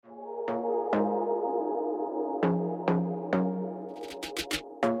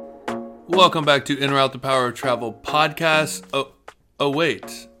Welcome back to En Route the Power of Travel podcast. Oh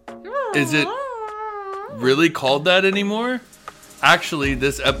wait. Is it really called that anymore? Actually,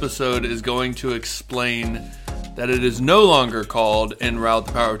 this episode is going to explain that it is no longer called En Route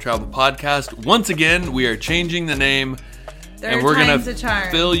the Power of Travel podcast. Once again, we are changing the name. And we're going to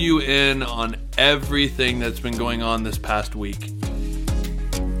fill you in on everything that's been going on this past week.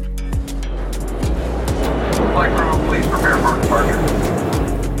 Flight crew, please prepare for departure.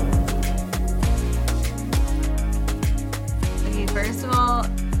 Okay, first of all,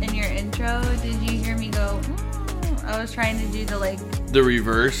 in your intro, did you hear me go, I was trying to do the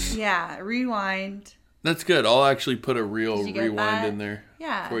reverse? Yeah, rewind. That's good. I'll actually put a real rewind in there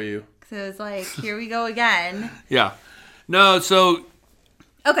for you. So it's like, here we go again. Yeah. No, so...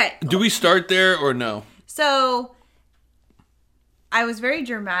 Okay. Do we start there or no? So, I was very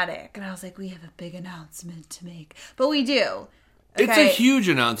dramatic, and I was like, we have a big announcement to make. But we do. Okay? It's a huge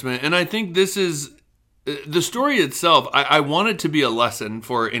announcement, and I think this is... The story itself, I want it to be a lesson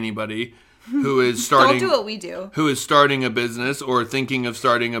for anybody who is starting... Don't do what we do. Who is starting a business or thinking of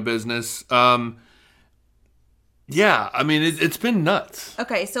starting a business. Yeah, I mean, it's been nuts.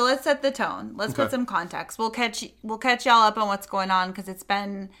 Okay, so let's set the tone. Let's put some context. We'll catch y'all up on what's going on because it's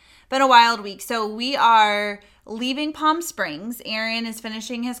been a wild week. So we are leaving Palm Springs. Aaron is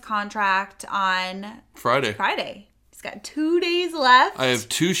finishing his contract on Friday. He's got 2 days left. I have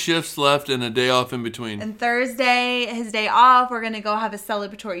 2 shifts left and a day off in between. And Thursday, his day off, we're going to go have a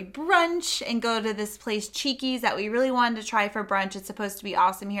celebratory brunch and go to this place, Cheeky's, that we really wanted to try for brunch. It's supposed to be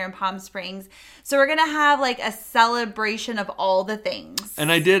awesome here in Palm Springs. So we're going to have like a celebration of all the things.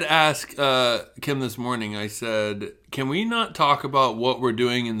 And I did ask Kim this morning, I said, can we not talk about what we're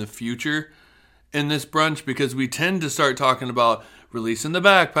doing in the future in this brunch? Because we tend to start talking about releasing the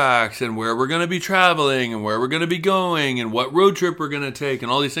backpacks and where we're going to be traveling and where we're going to be going and what road trip we're going to take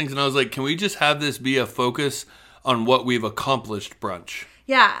and all these things. And I was like, can we just have this be a focus on what we've accomplished brunch?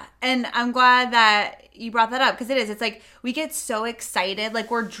 Yeah. And I'm glad that you brought that up because it is. It's like we get so excited.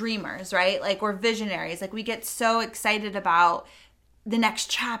 Like we're dreamers, right? Like we're visionaries. Like we get so excited about the next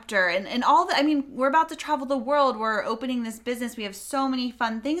chapter and all the, I mean, we're about to travel the world. We're opening this business. We have so many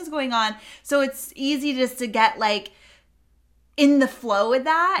fun things going on. So it's easy just to get like in the flow with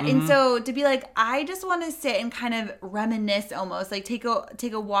that. Mm-hmm. And so to be like, I just want to sit and kind of reminisce almost, like take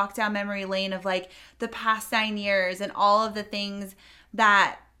a walk down memory lane of like the past 9 years and all of the things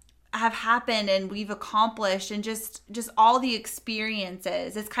that have happened and we've accomplished and just all the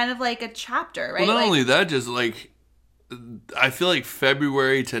experiences. It's kind of like a chapter, right? Well, not only that, just like, I feel like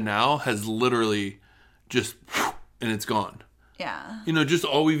February to now has literally just, and it's gone. Yeah. You know, just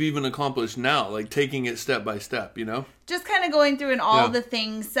all we've even accomplished now, like taking it step by step, you know? Just kind of going through and all the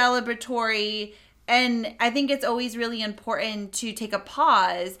things, celebratory. And I think it's always really important to take a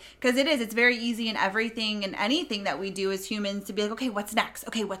pause because it's very easy in everything and anything that we do as humans to be like, okay, what's next?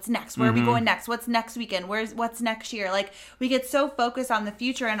 Okay, what's next? Where are we going next? What's next weekend? What's next year? Like we get so focused on the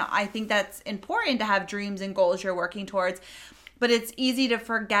future. And I think that's important to have dreams and goals you're working towards. But it's easy to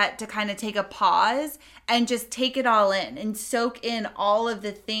forget to kind of take a pause and just take it all in and soak in all of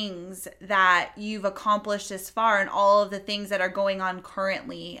the things that you've accomplished this far and all of the things that are going on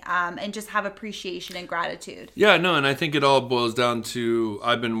currently and just have appreciation and gratitude. Yeah, no, and I think it all boils down to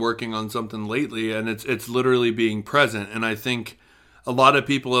I've been working on something lately and it's literally being present. And I think a lot of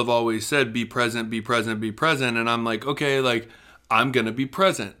people have always said, be present, be present, be present. And I'm like, okay, like I'm going to be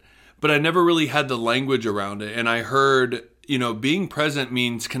present. But I never really had the language around it. And I heard... You know, being present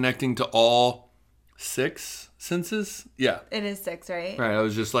means connecting to all 6 senses. Yeah. It is 6, right? Right. I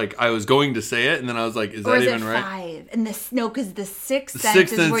was just like, I was going to say it, and then I was like, is that even right? Or is it 5? And because the 6th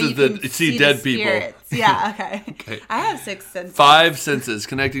sense is where you can see dead people. Spirits. Yeah, okay. I have 6 senses. 5 senses,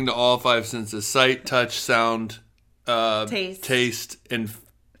 connecting to all 5 senses. Sight, touch, sound, taste, and...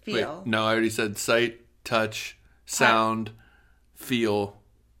 feel. Wait, no, I already said sight, touch, sound, feel.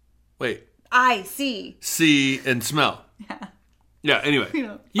 Wait. See, and smell. Yeah, anyway,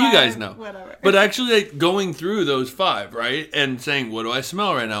 you guys know. Whatever. But actually, like, going through those 5, right? And saying, what do I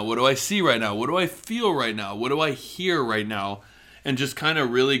smell right now? What do I see right now? What do I feel right now? What do I hear right now? And just kind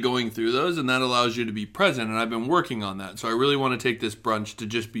of really going through those, and that allows you to be present. And I've been working on that. So I really want to take this brunch to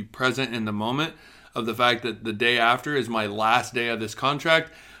just be present in the moment of the fact that the day after is my last day of this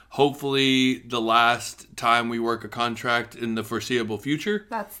contract. Hopefully the last time we work a contract in the foreseeable future.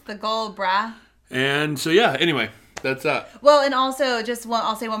 That's the goal, brah. And so, yeah, anyway, that's that. Well, and also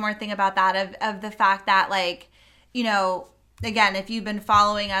I'll say one more thing about that of the fact that, like, you know, again, if you've been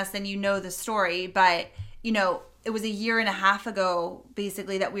following us, then you know the story. But, you know, it was a year and a half ago,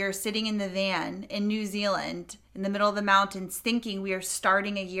 basically, that we were sitting in the van in New Zealand in the middle of the mountains thinking we are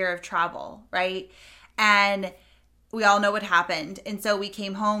starting a year of travel, right? And we all know what happened. And so we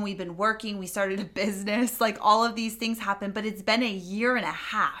came home, we've been working, we started a business, like all of these things happened, but it's been a year and a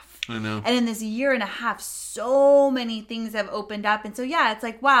half. I know. And in this year and a half, so many things have opened up. And so, yeah, it's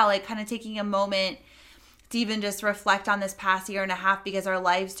like, wow, like kind of taking a moment to even just reflect on this past year and a half, because our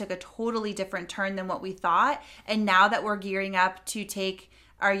lives took a totally different turn than what we thought. And now that we're gearing up to take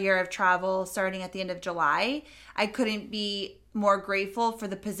our year of travel starting at the end of July, I couldn't be more grateful for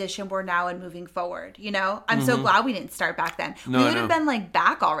the position we're now in moving forward. You know, I'm so glad we didn't start back then. No, we would have been like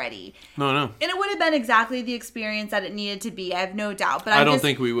back already. No. And it would have been exactly the experience that it needed to be. I have no doubt. But I don't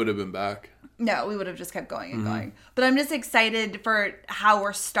think we would have been back. No, we would have just kept going and going. But I'm just excited for how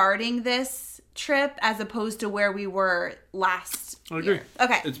we're starting this trip as opposed to where we were last agree. year.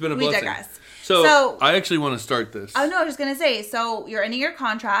 Okay. It's been a we blessing. digress. So I actually want to start this. Oh, no, I was just going to say, so you're ending your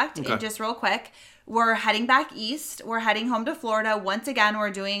contract, Okay. and just real quick, we're heading back east. We're heading home to Florida. Once again,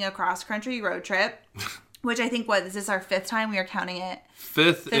 we're doing a cross-country road trip, which I think, is this our 5th time? We are counting it.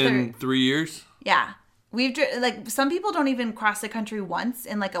 Fifth in 3 years? Yeah. We've, like, some people don't even cross the country once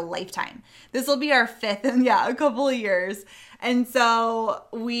in, like, a lifetime. This will be our 5th in, a couple of years. And so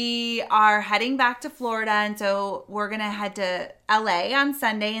we are heading back to Florida. And so we're going to head to LA on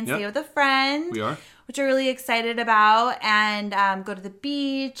Sunday and stay with a friend. We are. Which we're really excited about. And go to the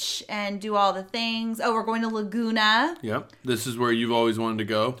beach and do all the things. Oh, we're going to Laguna. Yep. This is where you've always wanted to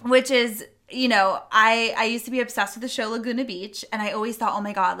go. Which is... You know, I used to be obsessed with the show Laguna Beach, and I always thought, oh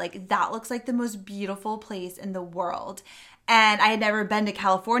my God, like that looks like the most beautiful place in the world. And I had never been to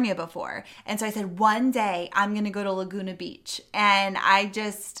California before. And so I said, one day I'm going to go to Laguna Beach. And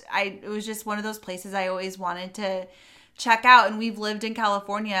it was just one of those places I always wanted to check out. And we've lived in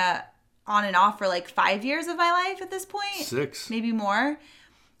California on and off for like 5 years of my life at this point. 6. Maybe more.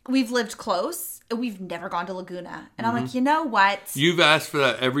 We've lived close. We've never gone to Laguna. And I'm like, you know what? You've asked for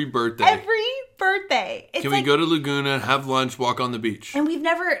that every birthday. Every birthday. It's Can we go to Laguna, have lunch, walk on the beach? And we've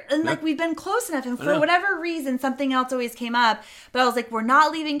never, like, we've been close enough. And for whatever reason, something else always came up. But I was like, we're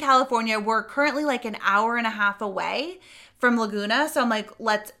not leaving California. We're currently like an hour and a half away from Laguna. So I'm like,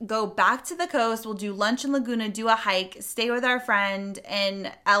 let's go back to the coast. We'll do lunch in Laguna, do a hike, stay with our friend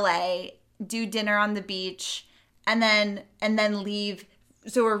in LA, do dinner on the beach, and then leave.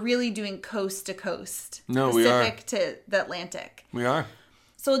 So we're really doing coast to coast. No, we are. Pacific to the Atlantic. We are.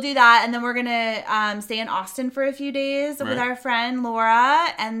 So we'll do that, and then we're going to stay in Austin for a few days with our friend Laura,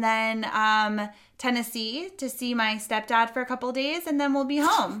 and then Tennessee to see my stepdad for a couple of days, and then we'll be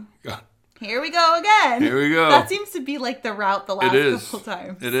home. God. Here we go again. Here we go. That seems to be like the route the last couple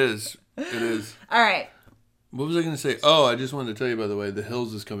times. It is. It is. All right. What was I going to say? Oh, I just wanted to tell you, by the way, The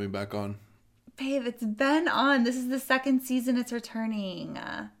Hills is coming back on. Babe, it's been on. This is the 2nd season it's returning.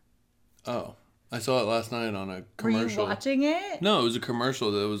 Oh. I saw it last night on a commercial. Were you watching it? No, it was a commercial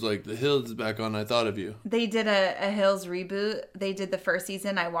that was like, The Hills is back on, I thought of you. They did a Hills reboot. They did the 1st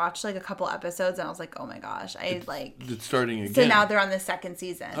season. I watched like a couple episodes and I was like, oh my gosh. It's starting again. So now they're on the 2nd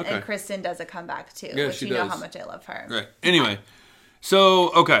season. Okay. And Kristen does a comeback too. Yeah, which she you know does. how much I love her. Right. Anyway,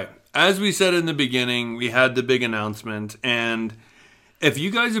 so, okay. As we said in the beginning, we had the big announcement, and if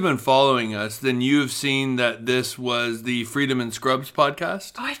you guys have been following us, then you've seen that this was the Freedom and Scrubs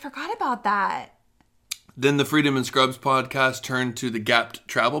podcast. Oh, I forgot about that. Then the Freedom and Scrubs podcast turned to the Gap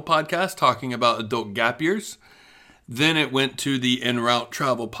Travel podcast, talking about adult gap years. Then it went to the En Route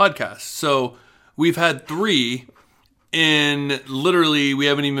Travel podcast. So we've had 3 in literally, we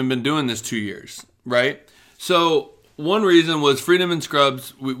haven't even been doing this 2 years, right? So one reason was Freedom and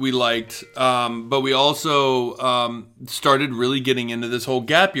Scrubs we liked, but we also started really getting into this whole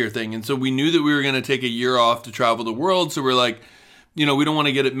gap year thing. And so we knew that we were going to take a year off to travel the world. So we're like, you know, we don't want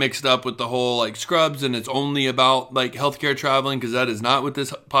to get it mixed up with the whole like Scrubs and it's only about like healthcare traveling, because that is not what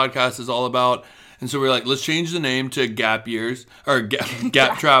this podcast is all about. And so we're like, let's change the name to Gap Years or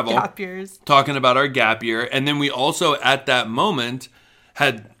Gap Travel. Gap years. Talking about our gap year. And then we also at that moment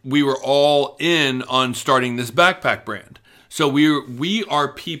we were all in on starting this backpack brand. So we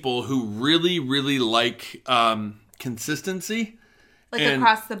are people who really, really like consistency. Like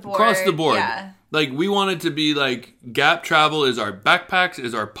across the board. Across the board. Yeah. Like we wanted to be like Gap Travel is our backpacks,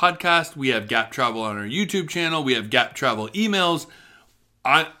 is our podcast. We have Gap Travel on our YouTube channel. We have Gap Travel emails.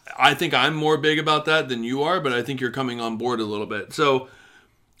 I think I'm more big about that than you are, but I think you're coming on board a little bit. So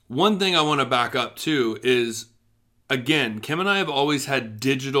one thing I want to back up to is, again, Kim and I have always had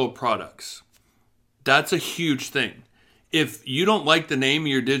digital products. That's a huge thing. If you don't like the name of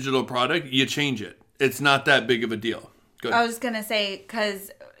your digital product, you change it. It's not that big of a deal. Go ahead. I was going to say,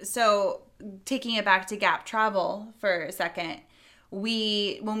 because, so taking it back to Gap Travel for a second,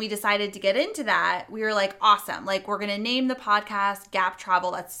 when we decided to get into that, we were like, awesome. Like, we're going to name the podcast Gap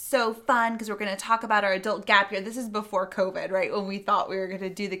Travel. That's so fun because we're going to talk about our adult gap year. This is before COVID, right? When we thought we were going to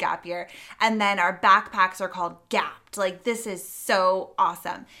do the gap year. And then our backpacks are called Gapped. Like, this is so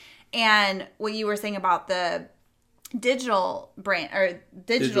awesome. And what you were saying about the digital brand or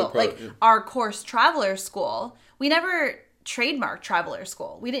digital like our course Traveler School, we never trademark Traveler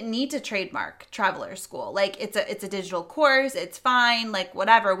School. We didn't need to trademark Traveler School. Like, it's a digital course. It's fine. Like,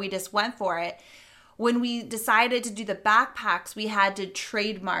 whatever. We just went for it. When we decided to do the backpacks, we had to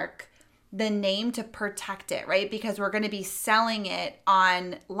trademark the name to protect it, right? Because we're going to be selling it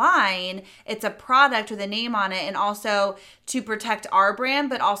online. It's a product with a name on it, and also to protect our brand,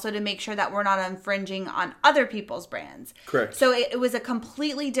 but also to make sure that we're not infringing on other people's brands. Correct. So it was a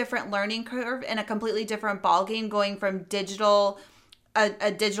completely different learning curve and a completely different ballgame going from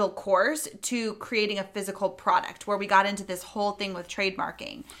a digital course to creating a physical product, where we got into this whole thing with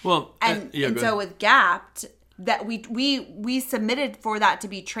trademarking. Well, and so with Gapped, that we submitted for that to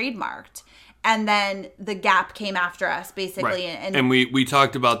be trademarked, and then the Gap came after us, basically. Right. And we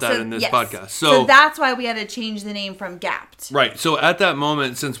talked about that in this podcast. So that's why we had to change the name from Gapped. Right. So at that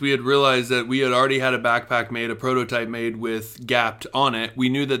moment, since we had realized that we had already had a backpack made, a prototype made with Gapped on it, we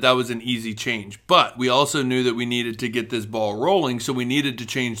knew that was an easy change. But we also knew that we needed to get this ball rolling, so we needed to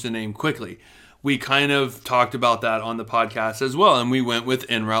change the name quickly. We kind of talked about that on the podcast as well, and we went with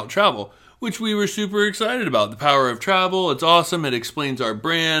En Route Travel, which we were super excited about. The power of travel. It's awesome. It explains our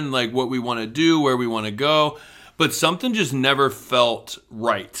brand, like what we want to do, where we want to go. But something just never felt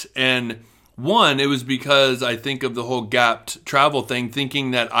right. And one, it was because I think of the whole Gapped travel thing,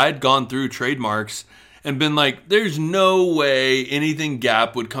 thinking that I'd gone through trademarks and been like, there's no way anything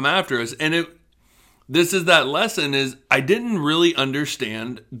Gap would come after us. And this is that lesson, is I didn't really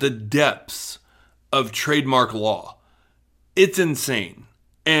understand the depths of trademark law. It's insane.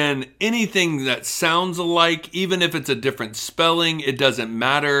 And anything that sounds alike, even if it's a different spelling, it doesn't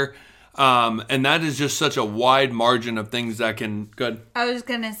matter. And that is just such a wide margin of things that can... Good. I was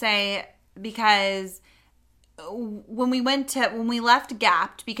going to say, because when we left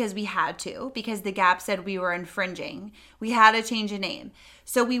Gapped, because we had to, because the Gap said we were infringing, we had to change a name.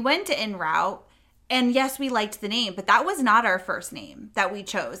 So we went to En Route, and yes, we liked the name, but that was not our first name that we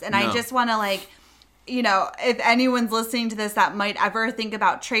chose. And I just want to if anyone's listening to this that might ever think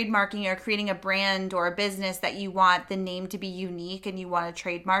about trademarking or creating a brand or a business that you want the name to be unique and you want to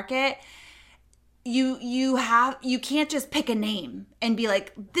trademark it, you can't just pick a name and be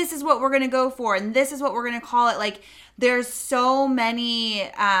like, this is what we're going to go for and this is what we're going to call it. Like, there's so many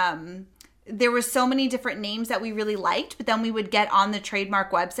there were so many different names that we really liked, but then we would get on the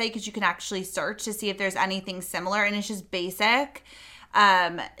trademark website, because you can actually search to see if there's anything similar, and it's just basic.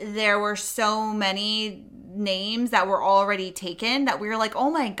 There were so many names that were already taken that we were like, oh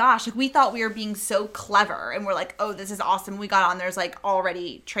my gosh, like we thought we were being so clever, and we're like, oh, this is awesome. We got on, there's like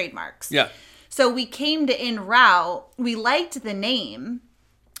already trademarks. Yeah. So we came to En Route. We liked the name,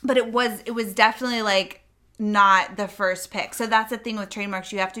 but it was definitely like not the first pick. So that's the thing with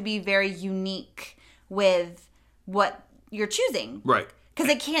trademarks. You have to be very unique with what you're choosing. Right.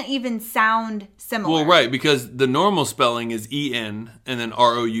 Because it can't even sound similar. Well, right, because the normal spelling is E-N and then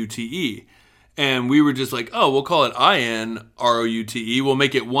R-O-U-T-E. And we were just like, oh, we'll call it I-N-R-O-U-T-E. We'll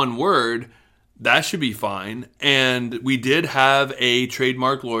make it one word. That should be fine. And we did have a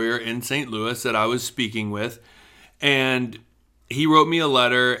trademark lawyer in St. Louis that I was speaking with. And he wrote me a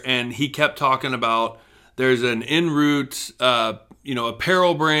letter, and he kept talking about there's an en route,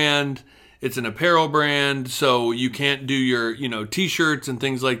 apparel brand. It's an apparel brand, so you can't do your, T-shirts and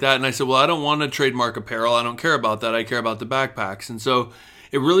things like that. And I said, well, I don't want to trademark apparel. I don't care about that. I care about the backpacks. And so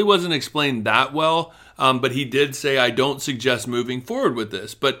it really wasn't explained that well. But he did say, I don't suggest moving forward with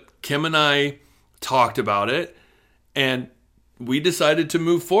this. But Kim and I talked about it, and we decided to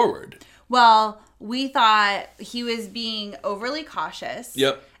move forward. Well, we thought he was being overly cautious.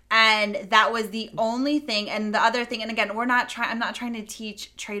 Yep. And that was the only thing. And the other thing, and again, I'm not trying to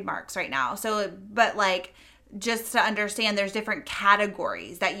teach trademarks right now. So, but like, just to understand, there's different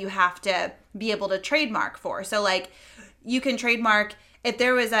categories that you have to be able to trademark for. So like, you can trademark, if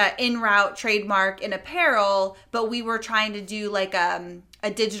there was a en route trademark in apparel, but we were trying to do like a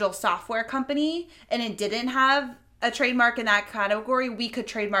digital software company and it didn't have a trademark in that category, we could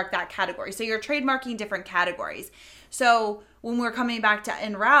trademark that category. So you're trademarking different categories. So when we were coming back to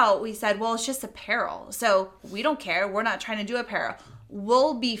En Route, we said, well, it's just apparel. So we don't care. We're not trying to do apparel.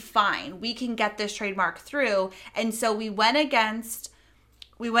 We'll be fine. We can get this trademark through. And so we went against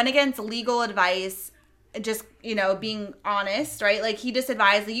legal advice just, being honest, right? Like he just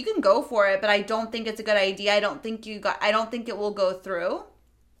advised that you can go for it, but I don't think it's a good idea. I don't think it will go through.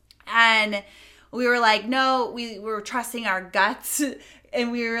 And we were like, no, we were trusting our guts.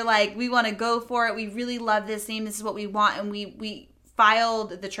 And we were like, we want to go for it. We really love this name. This is what we want. And we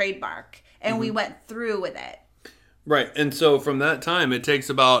filed the trademark and we went through with it. Right. And so from that time, it takes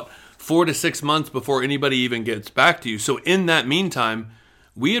about 4 to 6 months before anybody even gets back to you. So in that meantime,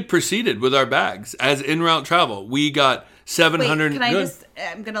 we had proceeded with our bags as en route travel. We got 700. Wait,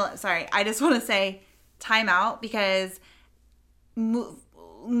 I just want to say time out because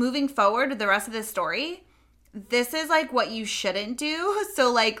moving forward, the rest of this story, this is like what you shouldn't do.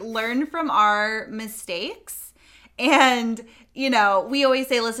 So like learn from our mistakes. And, we always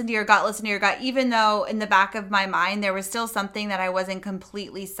say, listen to your gut, even though in the back of my mind, there was still something that I wasn't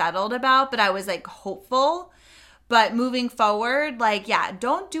completely settled about, but I was like hopeful. But moving forward,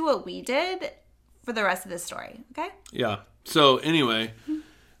 don't do what we did for the rest of this story. Okay. Yeah. So anyway,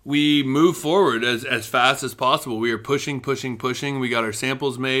 we moved forward as fast as possible. We were pushing. We got our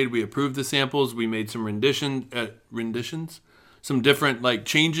samples made. We approved the samples. We made some renditions, some different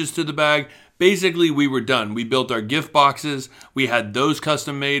changes to the bag. Basically, we were done. We built our gift boxes. We had those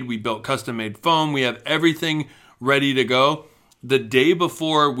custom made. We built custom made foam. We have everything ready to go. The day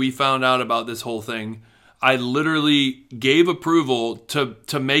before we found out about this whole thing, I literally gave approval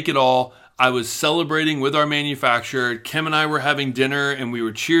to make it all. I was celebrating with our manufacturer. Kim and I were having dinner and we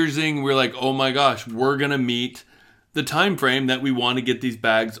were cheersing. We were like, oh my gosh, we're going to meet the time frame that we want to get these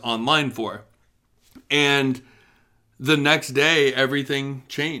bags online for. And the next day, everything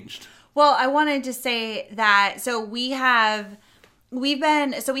changed. Well, I wanted to say that, we have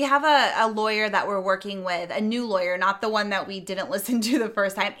a lawyer that we're working with, a new lawyer, not the one that we didn't listen to the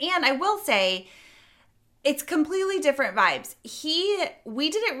first time. And I will say, it's completely different vibes. We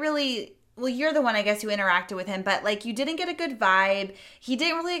didn't really, well, you're the one, I guess, who interacted with him, but you didn't get a good vibe. He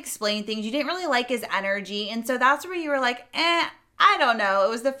didn't really explain things. You didn't really like his energy. And so that's where you were like, I don't know. It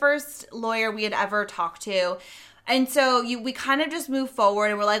was the first lawyer we had ever talked to. And so we kind of just moved forward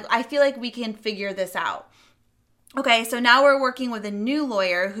and we're like, I feel like we can figure this out. Okay, so now we're working with a new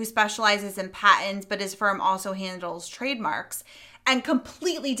lawyer who specializes in patents, but his firm also handles trademarks. And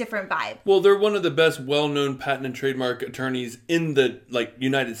completely different vibe. Well, they're one of the best well-known patent and trademark attorneys in the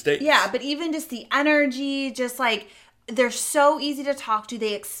United States. Yeah, but even just the energy, they're so easy to talk to.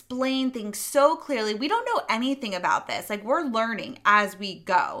 They explain things so clearly. We don't know anything about this. We're learning as we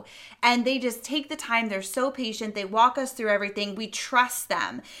go. And they just take the time. They're so patient. They walk us through everything. We trust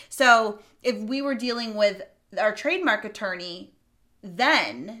them. So if we were dealing with our trademark attorney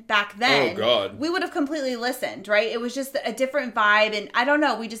back then, oh God, we would have completely listened, right? It was just a different vibe. And I don't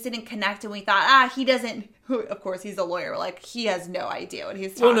know, we just didn't connect and we thought, he doesn't, of course, he's a lawyer. He has no idea what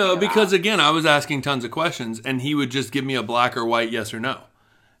he's talking about. Well, no, because again, I was asking tons of questions and he would just give me a black or white yes or no.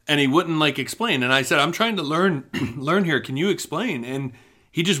 And he wouldn't explain. And I said, I'm trying to learn here. Can you explain? And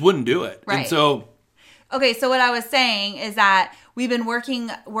he just wouldn't do it. Right. And so. Okay, so what I was saying is that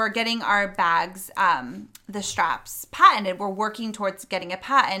we're getting our bags, the straps patented. We're working towards getting a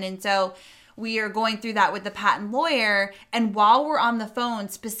patent. And so we are going through that with the patent lawyer. And while we're on the phone,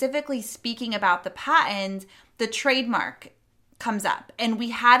 specifically speaking about the patent, the trademark comes up. And we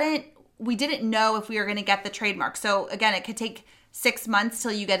didn't know if we were going to get the trademark. So again, it could take 6 months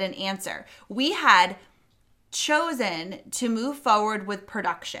till you get an answer. We had chosen to move forward with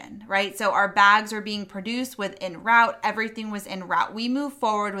production, right? So our bags are being produced with en route. Everything was en route. We moved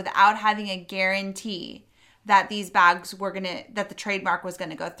forward without having a guarantee that these bags that the trademark was going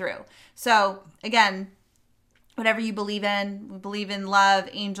to go through. So again, whatever you believe in, we believe in love,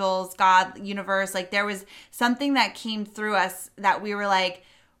 angels, God, universe. There was something that came through us that we were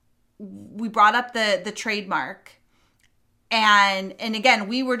we brought up the trademark. And again,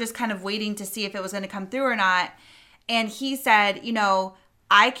 we were just kind of waiting to see if it was going to come through or not. And he said,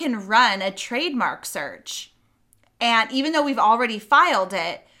 I can run a trademark search. And even though we've already filed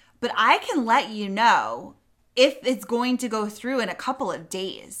it, but I can let you know if it's going to go through in a couple of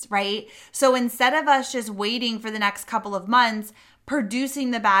days, right? So instead of us just waiting for the next couple of months,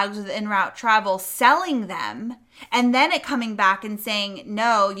 producing the bags with en route travel, selling them, and then it coming back and saying,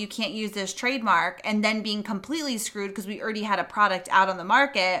 no, you can't use this trademark, and then being completely screwed because we already had a product out on the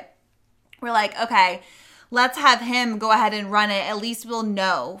market, we're like, okay, let's have him go ahead and run it. At least we'll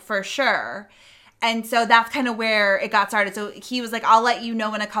know for sure. And so that's kind of where it got started. So he was like, I'll let you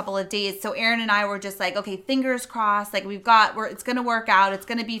know in a couple of days. So Aaron and I were just like, okay, fingers crossed. It's going to work out. It's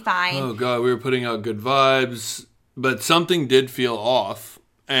going to be fine. Oh God, we were putting out good vibes. But something did feel off.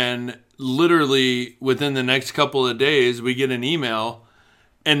 And literally within the next couple of days, we get an email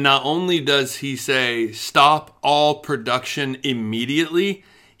And not only does he say, stop all production immediately,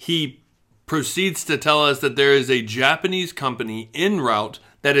 he proceeds to tell us that there is a Japanese company en route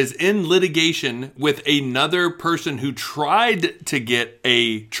that is in litigation with another person who tried to get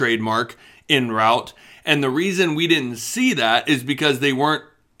a trademark en route. And the reason we didn't see that is because they weren't,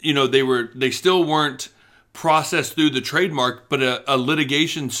 they still weren't processed through the trademark, but a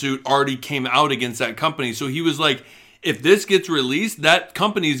litigation suit already came out against that company. So he was like, if this gets released, that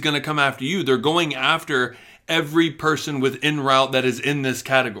company is going to come after you. They're going after every person with en route that is in this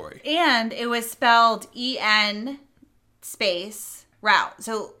category. And it was spelled EN space route.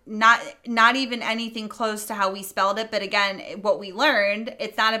 So not even anything close to how we spelled it. But again, what we learned,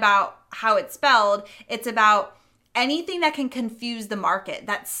 it's not about how it's spelled. It's about anything that can confuse the market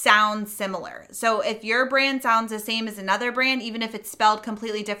that sounds similar. So if your brand sounds the same as another brand, even if it's spelled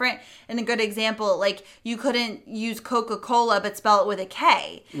completely different, and a good example, like you couldn't use Coca-Cola but spell it with a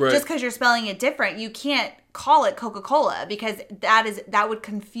K. Right. Just because you're spelling it different, you can't call it Coca-Cola because that would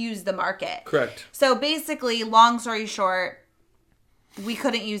confuse the market. Correct. So basically, long story short, we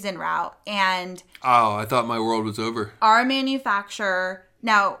couldn't use en route, and I thought my world was over. our manufacturer,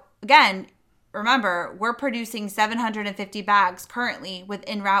 now again, remember, we're producing 750 bags currently with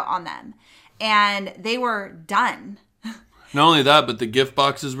en route on them, and they were done. Not only that, but the gift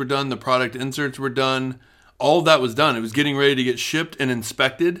boxes were done, the product inserts were done, all of that was done. It was getting ready to get shipped and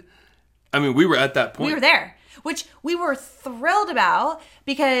inspected. I mean, we were at that point. We were there, which we were thrilled about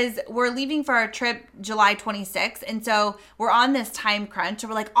because we're leaving for our trip July 26th. And so we're on this time crunch. So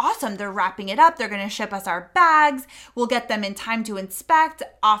we're like, awesome, they're wrapping it up. They're going to ship us our bags. We'll get them in time to inspect.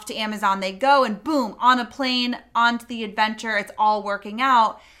 Off to Amazon they go, and boom, on a plane, onto the adventure. It's all working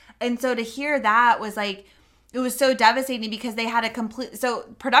out. And so to hear that was like, it was so devastating because they had so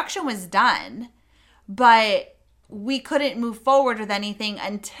production was done, but we couldn't move forward with anything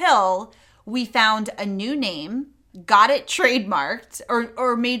until we found a new name, got it trademarked,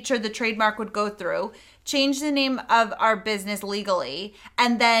 or made sure the trademark would go through, changed the name of our business legally,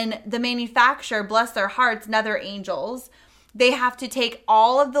 and then the manufacturer, bless their hearts, Nether Angels, they have to take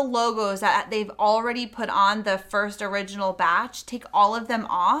all of the logos that they've already put on the first original batch, take all of them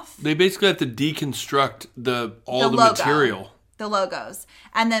off. They basically have to deconstruct the logo, material. The logos,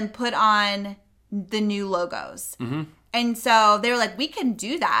 and then put on the new logos. Mm-hmm. And so they were like, we can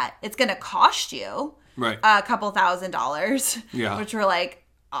do that. It's going to cost you right a couple $1,000s. Yeah. Which were like,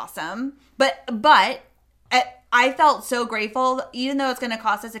 awesome. But I felt so grateful, even though it's going to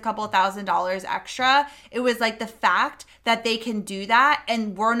cost us a couple $1,000s extra. It was like the fact that they can do that,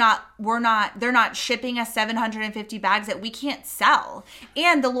 and they're not shipping us 750 bags that we can't sell.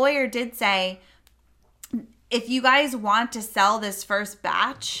 And the lawyer did say, if you guys want to sell this first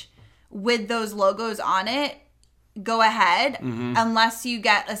batch with those logos on it, go ahead. Mm-hmm. Unless you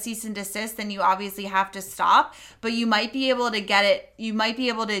get a cease and desist, then you obviously have to stop. But you might be able to get it. You might be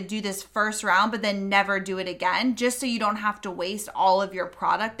able to do this first round, but then never do it again, just so you don't have to waste all of your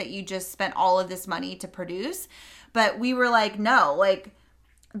product that you just spent all of this money to produce. But we were like, no, like,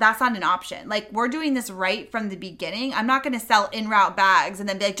 that's not an option. Like, we're doing this right from the beginning. I'm not going to sell en route bags and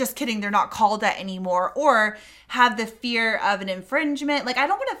then be like, just kidding, they're not called that anymore, or have the fear of an infringement. Like,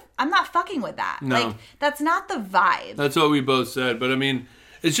 I'm not fucking with that. No. Like, that's not the vibe. That's what we both said. But I mean,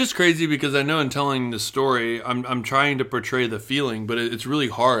 it's just crazy because I know in telling the story, I'm trying to portray the feeling, but it's really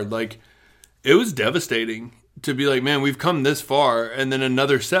hard. Like, it was devastating to be like, man, we've come this far and then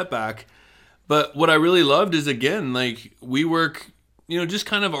another setback. But what I really loved is, again, like, we work, just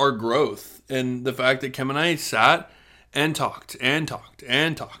kind of our growth, and the fact that Kim and I sat and talked and talked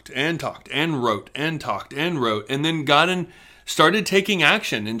and talked and talked and wrote and talked and wrote, and then got in, started taking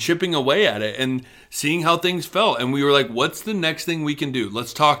action and chipping away at it and seeing how things felt. And we were like, what's the next thing we can do?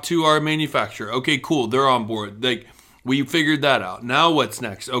 Let's talk to our manufacturer. Okay, cool. They're on board. Like, we figured that out. Now what's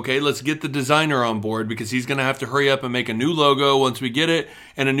next? Okay, let's get the designer on board because he's going to have to hurry up and make a new logo once we get it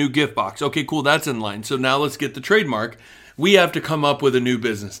and a new gift box. Okay, cool. That's in line. So now let's get the trademark. We have to come up with a new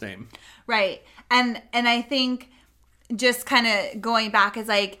business name. Right. And I think just kind of going back is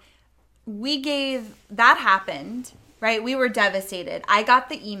like, that happened, right? We were devastated. I got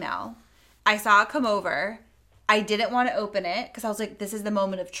the email. I saw it come over. I didn't want to open it because I was like, this is the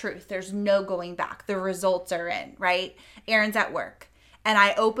moment of truth. There's no going back. The results are in, right? Aaron's at work. And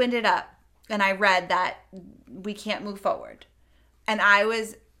I opened it up and I read that we can't move forward. And I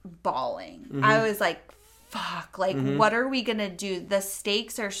was bawling. Mm-hmm. I was like, fuck, like, mm-hmm. What are we going to do? The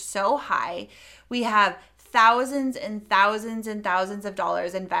stakes are so high. We have thousands and thousands and thousands of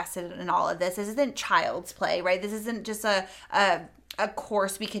dollars invested in all of this. This isn't child's play, right? This isn't just a a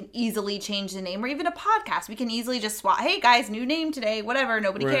course, we can easily change the name, or even a podcast. We can easily just swap. Hey guys, new name today, whatever.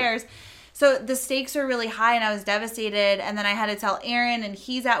 Nobody cares. So the stakes are really high, and I was devastated. And then I had to tell Aaron, and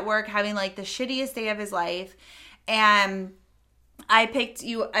he's at work having like the shittiest day of his life. And I picked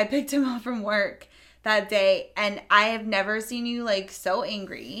him up from work that day, and I have never seen you like so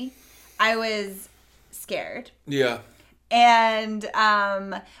angry. I was scared. Yeah. And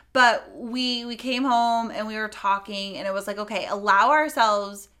but we came home and we were talking, and it was like, okay,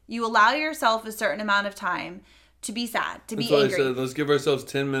 you allow yourself a certain amount of time to be sad, to be angry. That's why I said, let's give ourselves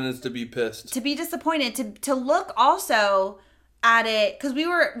 10 minutes to be pissed, to be disappointed, to look also at it, because we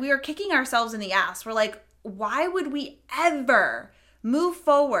were kicking ourselves in the ass. We're like, why would we ever move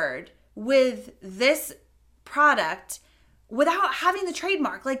forward with this product without having the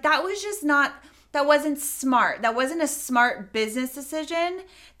trademark? Like, that wasn't smart. That wasn't a smart business decision.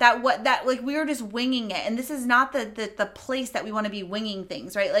 Like, we were just winging it. And this is not the place that we want to be winging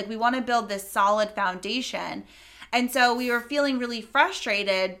things, right? Like, we want to build this solid foundation. And so we were feeling really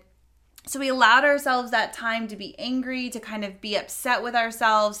frustrated. So we allowed ourselves that time to be angry, to kind of be upset with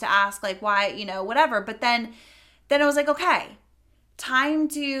ourselves, to ask like, why, whatever. But then I was like, okay, time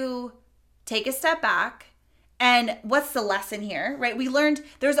to take a step back. And what's the lesson here, right? We learned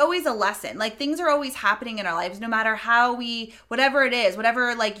there's always a lesson. Like, things are always happening in our lives, no matter whatever it is,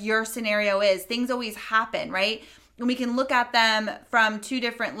 whatever like your scenario is, things always happen, right? And we can look at them from two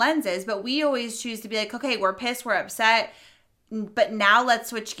different lenses, but we always choose to be like, okay, we're pissed, we're upset, but now let's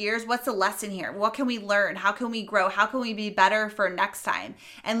switch gears. What's the lesson here? What can we learn? How can we grow? How can we be better for next time?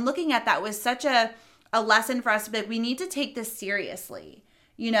 And looking at that was such a lesson for us to be like, we need to take this seriously.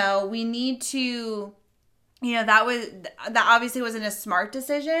 We need to... that obviously wasn't a smart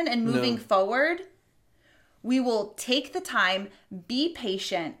decision. And moving forward, we will take the time, be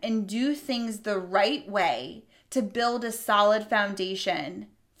patient, and do things the right way to build a solid foundation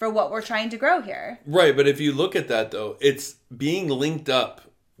for what we're trying to grow here. Right, but if you look at that, though, it's being linked up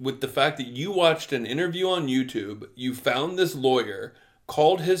with the fact that you watched an interview on YouTube, you found this lawyer,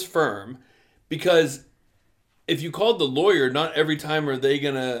 called his firm, because... if you called the lawyer, not every time are they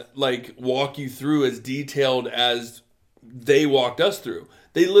going to like walk you through as detailed as they walked us through.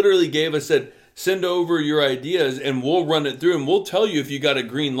 They literally said, send over your ideas and we'll run it through and we'll tell you if you got a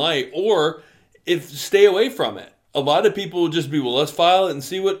green light or stay away from it. A lot of people will just be, well, let's file it and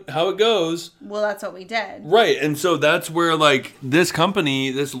see how it goes. Well, that's what we did. Right. And so that's where like this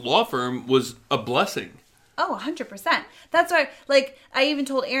company, this law firm was a blessing. Oh, 100%. That's why, like, I even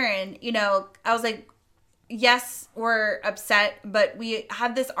told Aaron, I was like, yes, we're upset, but we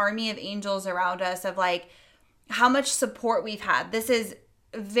have this army of angels around us of like how much support we've had. This is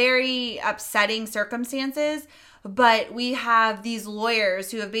very upsetting circumstances, but we have these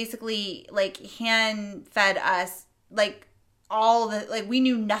lawyers who have basically like hand fed us like all the, like, we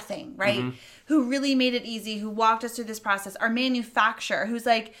knew nothing, right? Mm-hmm. Who really made it easy, who walked us through this process. Our manufacturer, who's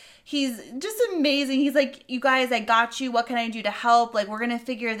like, he's just amazing. He's like, you guys, I got you. What can I do to help? Like, we're going to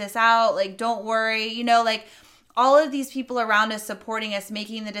figure this out. Like, don't worry. Like all of these people around us supporting us,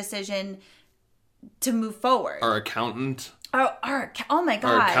 making the decision to move forward. Our accountant. Oh my God.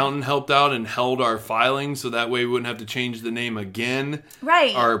 Our accountant helped out and held our filing so that way we wouldn't have to change the name again.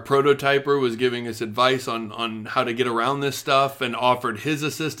 Right. Our prototyper was giving us advice on how to get around this stuff and offered his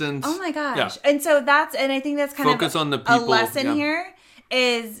assistance. Oh my gosh. Yeah. And so I think that's kind Focus of on the people. A lesson here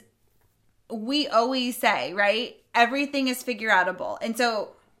is we always say, right? Everything is figure outable. And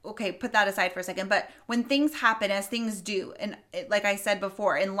so, okay, put that aside for a second. But when things happen, as things do, and like I said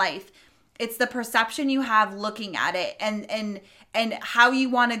before, in life, it's the perception you have looking at it and how you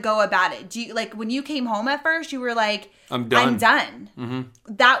want to go about it. Do you, like, when you came home at first, you were like, I'm done. Mm-hmm.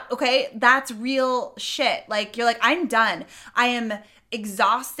 That's real shit. Like, you're like, I'm done. I am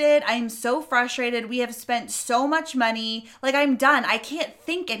exhausted. I am so frustrated. We have spent so much money. Like, I'm done. I can't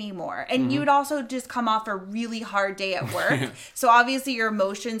think anymore. And mm-hmm. you would also just come off a really hard day at work. So obviously your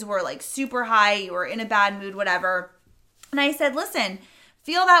emotions were like super high. You were in a bad mood, whatever. And I said, listen,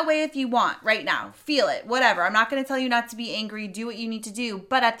 feel that way if you want right now. Feel it, whatever. I'm not going to tell you not to be angry. Do what you need to do.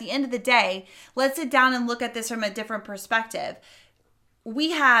 But at the end of the day, let's sit down and look at this from a different perspective.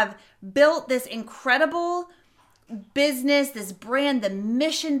 We have built this incredible business, this brand, the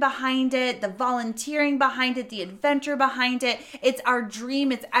mission behind it, the volunteering behind it, the adventure behind it. It's our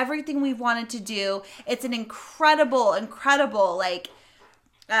dream. It's everything we've wanted to do. It's an incredible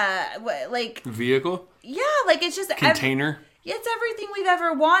vehicle. Yeah, like it's just container. It's everything we've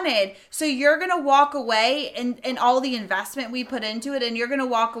ever wanted. So you're going to walk away and all the investment we put into it, and you're going to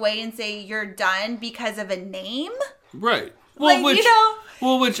walk away and say you're done because of a name? Right. Like, which, you know?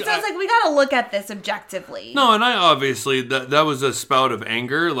 Well, which So it's like, we got to look at this objectively. no, and I obviously that was a spout of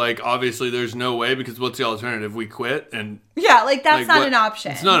anger. Like, obviously, there's no way, because what's the alternative? We quit, and Yeah, like that's like, not what- an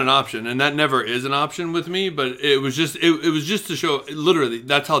option. It's not an option, and that never is an option with me. But it was just it was just to show, literally,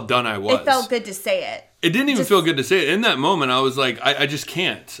 that's how done I was. It felt good to say it. It didn't even feel good to say it. In that moment, I was like, I just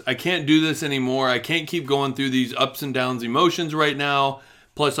can't. I can't do this anymore. I can't keep going through these ups and downs emotions right now.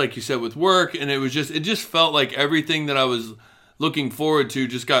 Plus, like you said, with work, and it just felt like everything that I was looking forward to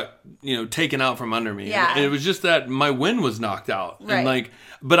just got, taken out from under me. Yeah. And it was just that my wind was knocked out. Right. And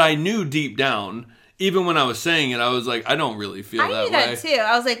but I knew deep down, even when I was saying it, I was like, I don't really feel I that knew way. that too.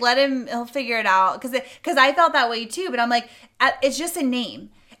 I was like, he'll figure it out. Because I felt that way too. But I'm like, it's just a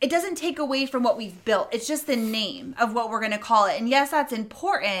name. It doesn't take away from what we've built. It's just the name of what we're going to call it. And yes, that's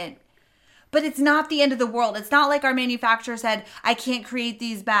important. But it's not the end of the world. It's not like our manufacturer said, I can't create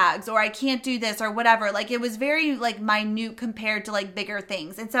these bags, or I can't do this, or whatever. Like, it was very, minute compared to, bigger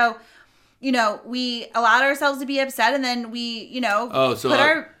things. And so, we allowed ourselves to be upset, and then we,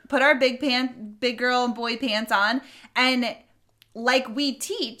 put our big girl and boy pants on, and we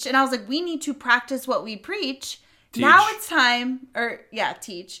teach. And I was like, we need to practice what we preach. Teach. Now it's time,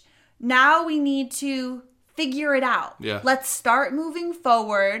 teach. Now we need to figure it out. Yeah. Let's start moving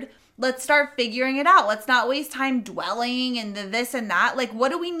forward. Let's start figuring it out. Let's not waste time dwelling in the this and that.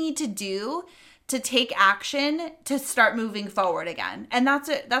 What do we need to do to take action to start moving forward again? And that's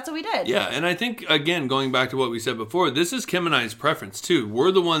it. That's what we did. Yeah, and I think, again, going back to what we said before, this is Kim and I's preference, too.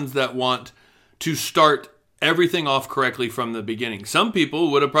 We're the ones that want to start everything off correctly from the beginning. Some people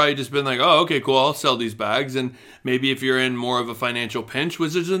would have probably just been like, oh, okay, cool, I'll sell these bags. And maybe if you're in more of a financial pinch,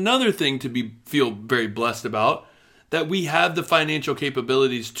 which is another thing to feel very blessed about, that we have the financial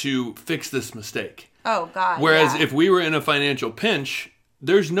capabilities to fix this mistake. Oh, God. Whereas yeah. if we were in a financial pinch,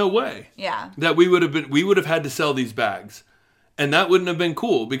 there's no way that we would have had to sell these bags. And that wouldn't have been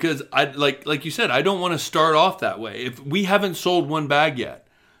cool, because like you said, I don't want to start off that way. If we haven't sold one bag yet.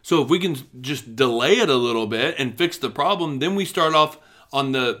 So if we can just delay it a little bit and fix the problem, then we start off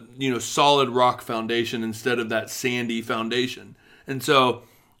on the, solid rock foundation instead of that sandy foundation. And so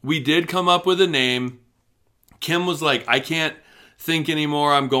we did come up with a name. Kim was like, I can't think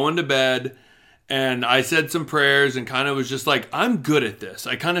anymore. I'm going to bed. And I said some prayers and kind of was just like, I'm good at this.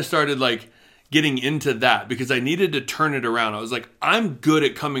 I kind of started getting into that because I needed to turn it around. I was like, I'm good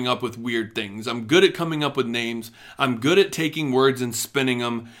at coming up with weird things. I'm good at coming up with names. I'm good at taking words and spinning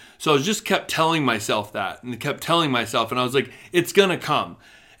them. So I just kept telling myself that and kept telling myself. And I was like, it's going to come.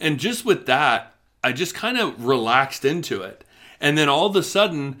 And just with that, I just kind of relaxed into it. And then all of a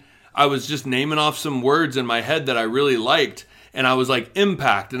sudden, I was just naming off some words in my head that I really liked. And I was like,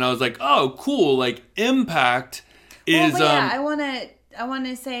 impact. And I was like, oh, cool. Impact is... I want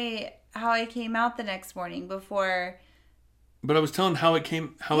to say how I came out the next morning before... But I was telling how it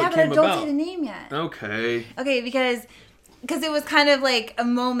came about. Yeah, but I don't say the name yet. Okay. Okay, because it was kind of like a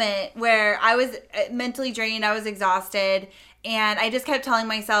moment where I was mentally drained. I was exhausted. And I just kept telling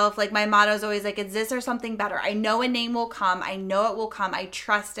myself, my motto is always it's this or something better. I know a name will come. I know it will come. I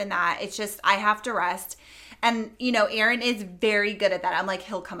trust in that. It's just, I have to rest. And, Aaron is very good at that. I'm like,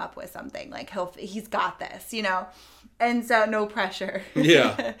 he'll come up with something. He's got this, And so, no pressure.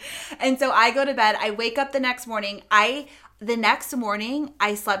 Yeah. And so I go to bed. I wake up the next morning. The next morning,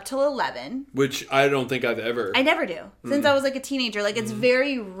 I slept till 11. Which I don't think I've ever... I never do. Since I was a teenager. It's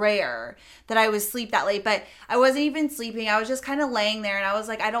very rare that I would sleep that late. But I wasn't even sleeping. I was just kind of laying there. And I was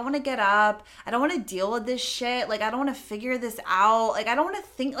like, I don't want to get up. I don't want to deal with this shit. I don't want to figure this out. I don't want to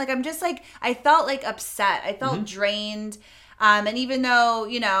think. I'm just I felt upset. I felt drained. And even though,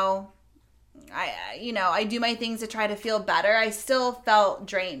 I do my things to try to feel better, I still felt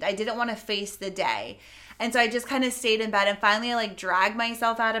drained. I didn't want to face the day. And so I just kind of stayed in bed, and finally I dragged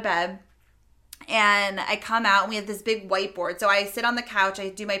myself out of bed, and I come out, and we have this big whiteboard. So I sit on the couch, I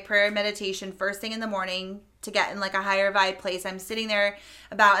do my prayer and meditation first thing in the morning to get in a higher vibe place. I'm sitting there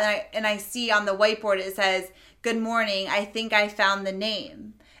and I see on the whiteboard, it says, good morning, I think I found the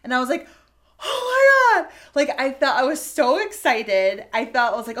name. And I was like, oh my God. I was so excited. I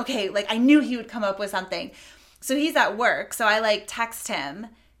was like, okay, I knew he would come up with something. So he's at work. So I text him.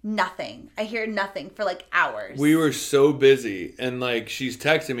 Nothing. I hear nothing for hours. We were so busy, and she's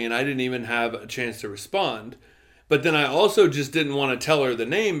texting me, and I didn't even have a chance to respond. But then I also just didn't want to tell her the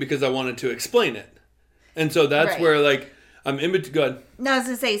name because I wanted to explain it. And so that's where I'm in between. Go ahead. No, I was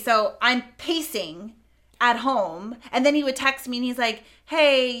going to say, so I'm pacing at home, and then he would text me and he's like,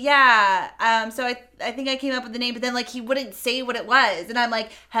 hey, yeah, so I think I came up with the name, but then like he wouldn't say what it was, and I'm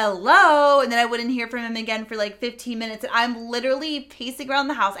like, hello, and then I wouldn't hear from him again for like 15 minutes, and I'm literally pacing around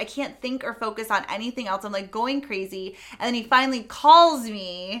the house. I can't think or focus on anything else. I'm like going crazy, and then he finally calls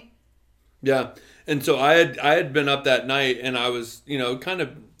me. Yeah. And so I had been up that night, and I was, kind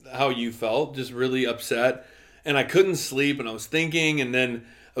of how you felt, just really upset, and I couldn't sleep, and I was thinking, and then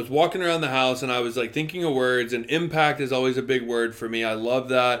I was walking around the house, and I was like thinking of words, and impact is always a big word for me. I love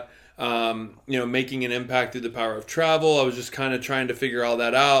that. Making an impact through the power of travel. I was just kind of trying to figure all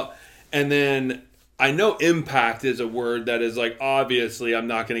that out. And then I know impact is a word that is like, obviously I'm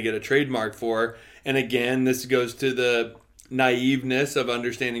not going to get a trademark for. And again, this goes to the naiveness of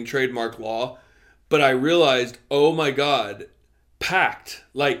understanding trademark law. But I realized, oh my God, packed,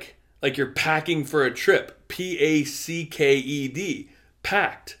 like you're packing for a trip. P-A-C-K-E-D.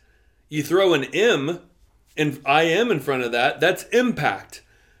 Packed. You throw an M and I-M in front of that, that's impact.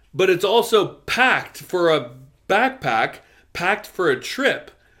 But it's also packed for a backpack, packed for a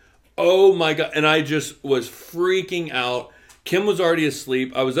trip. Oh my God. And I just was freaking out. Kim was already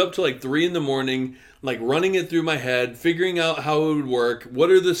asleep. I was up till like 3 a.m, like running it through my head, figuring out how it would work.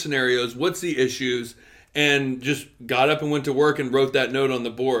 What are the scenarios? What's the issues? And just got up and went to work and wrote that note on the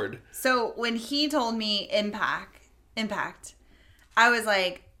board. So when he told me impact, I was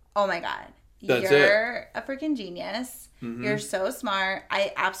like, oh my God, you're a freaking genius. Mm-hmm. You're so smart.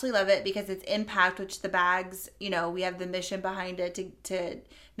 I absolutely love it because it's impact, which the bags, we have the mission behind it to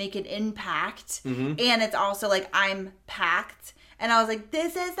make an impact. Mm-hmm. And it's also like, I'm packed. And I was like,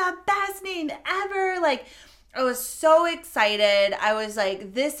 this is the best name ever. Like, I was so excited. I was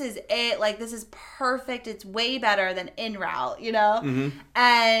like, this is it. Like, this is perfect. It's way better than En Route, Mm-hmm.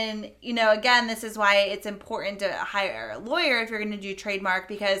 And, again, this is why it's important to hire a lawyer if you're going to do trademark,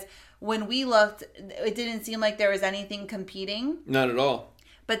 because when we looked, it didn't seem like there was anything competing. Not at all.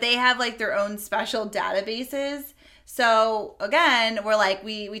 But they have like their own special databases. So again, we're like,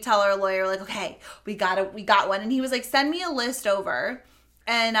 we tell our lawyer, like, okay, we got one. And he was like, send me a list over.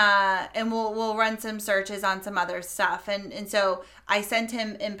 And we'll run some searches on some other stuff. And so I sent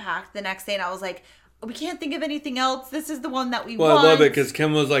him impact the next day, and I was like, we can't think of anything else. This is the one that we want. Well, I love it because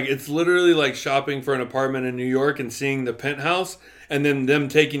Kim was like, it's literally like shopping for an apartment in New York and seeing the penthouse, and then them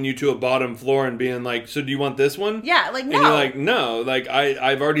taking you to a bottom floor and being like, so do you want this one? Yeah, like, no. And you're like, no, like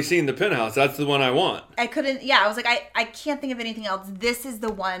I've already seen the penthouse. That's the one I want. I was like, I can't think of anything else. This is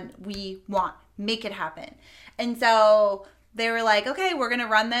the one we want. Make it happen. And so they were like, okay, we're going to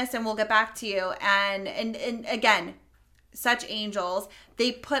run this and we'll get back to you. And again, such angels.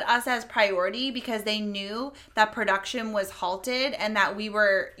 They put us as priority because they knew that production was halted and that we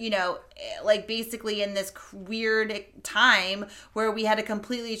were, like basically in this weird time where we had to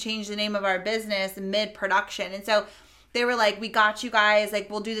completely change the name of our business mid-production. And so they were like, we got you guys. Like,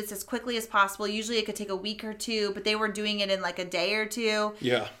 we'll do this as quickly as possible. Usually it could take a week or two, but they were doing it in like a day or two.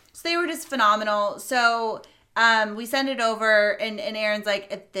 Yeah. So they were just phenomenal. So we send it over and Aaron's like,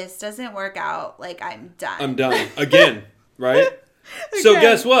 if this doesn't work out, like, I'm done. Again, right? Okay. So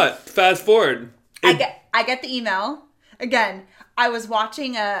guess what? Fast forward. I get the email. Again, I was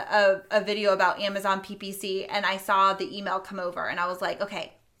watching a video about Amazon PPC and I saw the email come over and I was like,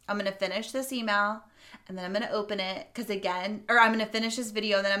 okay, I'm going to finish this email and then I'm going to open it I'm going to finish this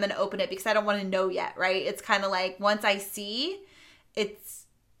video and then I'm going to open it because I don't want to know yet, right? It's kind of like once I see,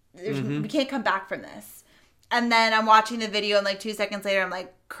 we can't come back from this. And then I'm watching the video and like 2 seconds later, I'm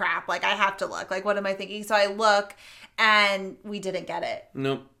like, crap, like I have to look. Like, what am I thinking? So I look and we didn't get it.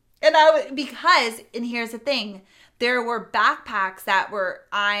 Nope. And and here's the thing, there were backpacks that were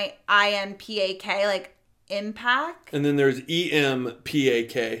IMPAK, like impact. And then there's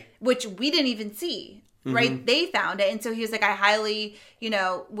EMPAK. Which we didn't even see, right? Mm-hmm. They found it. And so he was like, I highly,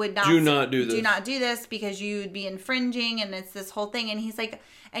 would not. Do not do this. Do not do this because you'd be infringing and it's this whole thing. And he's like,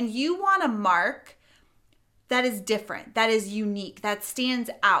 and you want a mark that is different, that is unique, that stands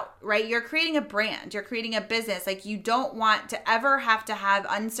out, right? You're creating a brand, you're creating a business. Like, you don't want to ever have to have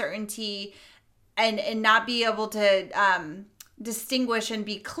uncertainty and not be able to distinguish and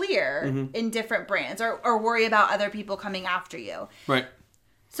be clear in different brands or worry about other people coming after you. Right.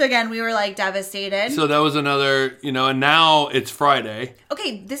 So again, we were like devastated. So that was another, and now it's Friday.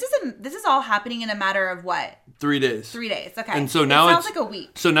 Okay, this is all happening in a matter of what? 3 days. 3 days, okay. And so now it sounds like a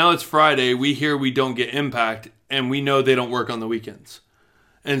week. So now it's Friday. We hear we don't get impact, and we know they don't work on the weekends.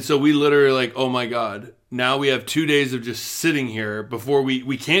 And so we literally like, oh my God, now we have 2 days of just sitting here before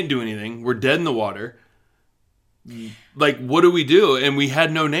we can't do anything. We're dead in the water. Like, what do we do? And we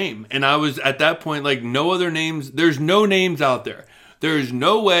had no name. And I was at that point like, no other names. There's no names out there. There is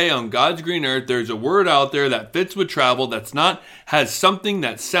no way on God's green earth there's a word out there that fits with travel that's not has something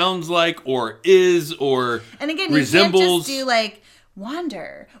that sounds like or is or And again, resembles. you can't just do like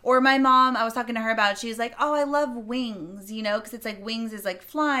wander. Or my mom, I was talking to her about, she was like, oh, I love wings, you know, because it's like wings is like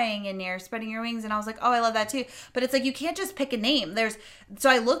flying and you're spreading your wings. And I was like, oh, I love that too. But it's like, you can't just pick a name. So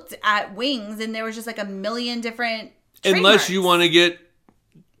I looked at wings and there was just like a million different Unless trademarks. you want to get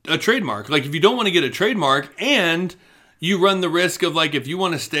a trademark. Like if you don't want to get a trademark and you run the risk of like if you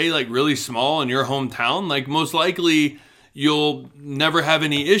want to stay like really small in your hometown, like most likely you'll never have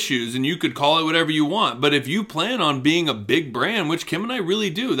any issues and you could call it whatever you want. But if you plan on being a big brand, which Kim and I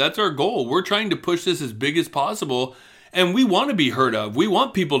really do, that's our goal. We're trying to push this as big as possible and we want to be heard of. We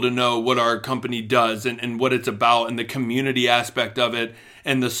want people to know what our company does and what it's about and the community aspect of it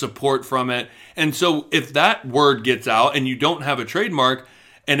and the support from it. And so if that word gets out and you don't have a trademark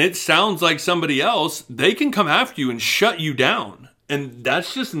and it sounds like somebody else, they can come after you and shut you down. And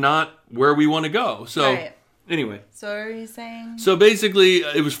that's just not where we want to go. So Right. anyway. So what were you saying? So basically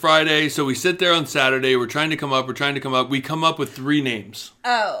it was Friday. So we sit there on Saturday. We're trying to come up. We come up with 3 names.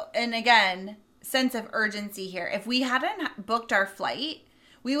 Oh, and again, sense of urgency here. If we hadn't booked our flight,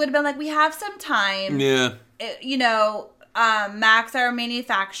 we would have been like, we have some time. Yeah. You know, Max, our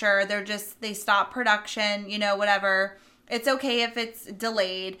manufacturer, they stop production, you know, whatever. It's okay if it's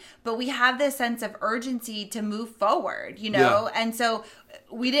delayed, but we have this sense of urgency to move forward, you know? Yeah. And so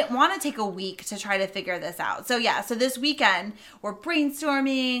we didn't want to take a week to try to figure this out. So yeah, so this weekend we're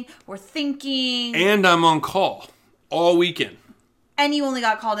brainstorming, we're thinking. And I'm on call all weekend. And you only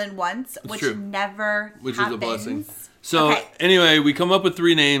got called in once, which true. never Which happens. is a blessing. So Okay. anyway, we come up with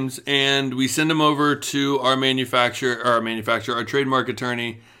 3 names and we send them over to our trademark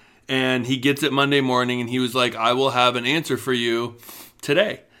attorney, and he gets it Monday morning and he was like, I will have an answer for you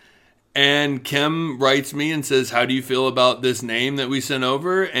today. And Kim writes me and says, how do you feel about this name that we sent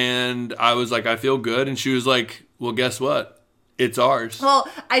over? And I was like, I feel good. And she was like, well, guess what? It's ours. Well,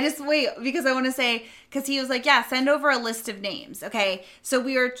 I just wait because I want to say, because he was like, yeah, send over a list of names. Okay. So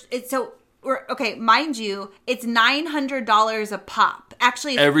we're, okay, mind you, it's $900 a pop.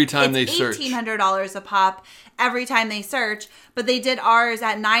 Actually, Every time they it's search. $1,800 a pop every time they search, but they did ours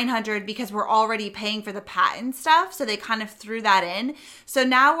at $900 because we're already paying for the patent stuff. So they kind of threw that in. So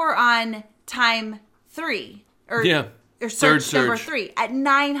now we're on time 3 or search number 3 at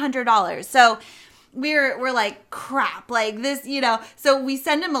 $900. So we're like, crap, like this, you know. So we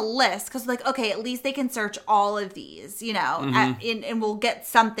send him a list because like, okay, at least they can search all of these, you know, and we'll get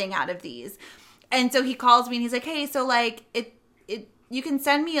something out of these. And so he calls me and he's like, hey, so like you can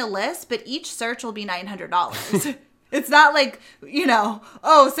send me a list, but each search will be $900. It's not like, you know,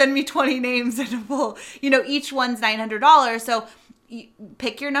 oh, send me 20 names and we'll, you know, each one's $900. So you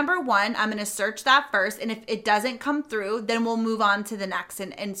pick your number 1. I'm going to search that first. And if it doesn't come through, then we'll move on to the next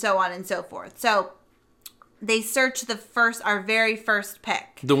and so on and so forth. So they searched our very first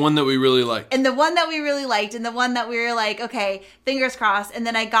pick. The one that we really liked. And the one that we really liked and the one that we were like, okay, fingers crossed. And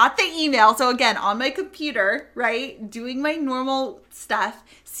then I got the email. So again, on my computer, right, doing my normal stuff,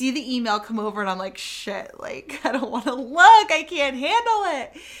 see the email come over and I'm like, shit, like, I don't want to look. I can't handle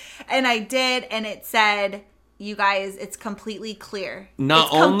it. And I did. And it said, you guys, it's completely clear. Not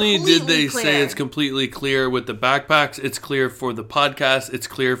It's only did they completely say clear. it's completely clear with the backpacks, it's clear for the podcast, it's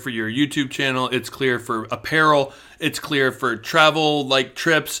clear for your YouTube channel, it's clear for apparel, it's clear for travel, like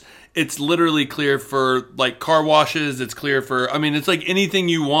trips, it's literally clear for like car washes, it's clear for, I mean, it's like anything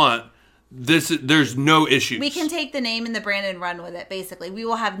you want. There's no issues. We can take the name and the brand and run with it, basically. We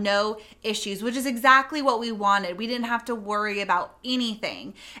will have no issues, which is exactly what we wanted. We didn't have to worry about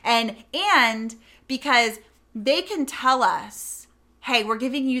anything. And because they can tell us, hey, we're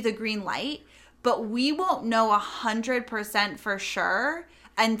giving you the green light, but we won't know 100% for sure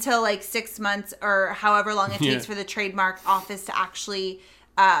until like 6 months or however long it takes for the trademark office to actually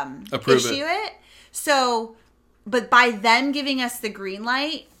Approve issue it. So, but by them giving us the green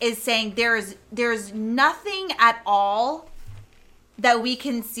light is saying there's nothing at all that we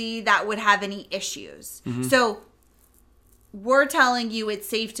can see that would have any issues. Mm-hmm. So we're telling you it's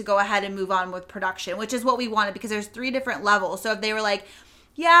safe to go ahead and move on with production, which is what we wanted because there's 3 different levels. So if they were like,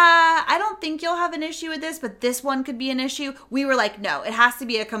 yeah, I don't think you'll have an issue with this, but this one could be an issue, we were like, no, it has to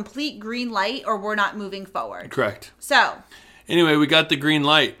be a complete green light or we're not moving forward. Correct. So anyway, we got the green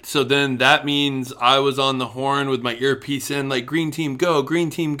light. So then that means I was on the horn with my earpiece in, like, green team go, green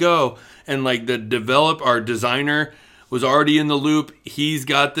team go. And like our designer was already in the loop. He's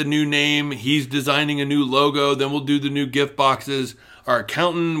got the new name. He's designing a new logo. Then we'll do the new gift boxes. Our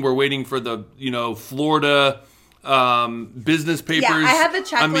accountant, we're waiting for the, Florida business papers. yeah, I have a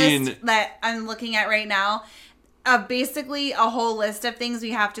checklist that I'm looking at right now. basically a whole list of things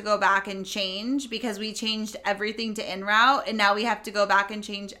we have to go back and change because we changed everything to en route, and now we have to go back and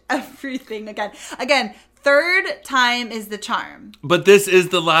change everything again. Again, third time is the charm. But this is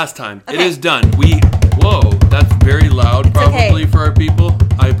the last time. Okay. It is done. Whoa, that's very loud probably for our people.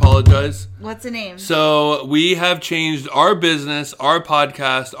 I apologize. What's the name? So we have changed our business, our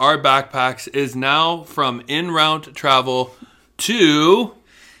podcast, our backpacks is now from en route travel to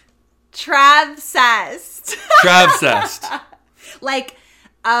Travcest. Travcest. Like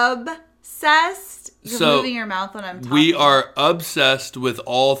obsessed. You're So, moving your mouth when I'm talking. We are obsessed with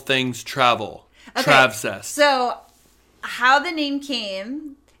all things travel. Okay, Travcest. So how the name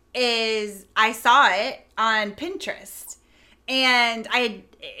came is I saw it on Pinterest, and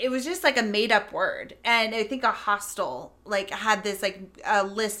it was just like a made up word, and I think a hostel like had this like a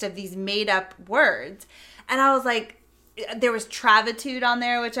list of these made up words, and I was like, there was Travitude on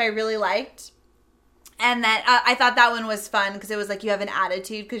there, which I really liked. And then I thought that one was fun because it was like you have an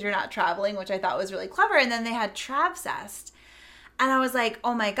attitude because you're not traveling, which I thought was really clever. And then they had Travcest. And I was like,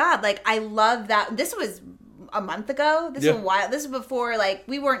 oh my God, like I love that. This was a month ago. This was a while. This was before like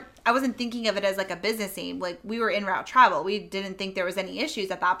I wasn't thinking of it as like a business name. Like we were en route travel. We didn't think there was any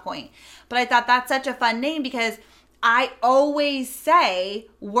issues at that point. But I thought that's such a fun name because I always say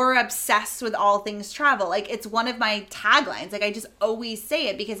we're obsessed with all things travel. Like it's one of my taglines. Like I just always say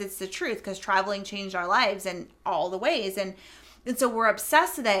it because it's the truth, because traveling changed our lives in all the ways. And so we're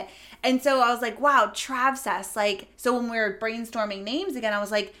obsessed with it. And so I was like, wow, Travcest. Like, so when we were brainstorming names again, I was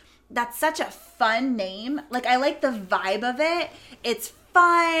like, that's such a fun name. Like I like the vibe of it. It's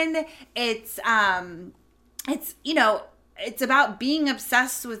fun. It's it's about being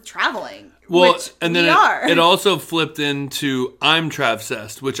obsessed with traveling. Well, which and then it also flipped into I'm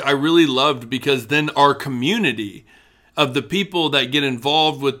Travcest, which I really loved because then our community of the people that get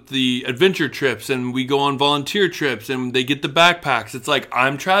involved with the adventure trips and we go on volunteer trips and they get the backpacks. It's like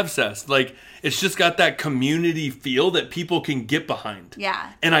I'm Travcest. Like it's just got that community feel that people can get behind.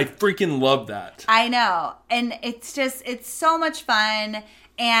 Yeah. And I freaking love that. I know. And it's so much fun.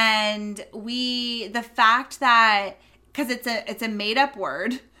 And the fact that, because it's a made up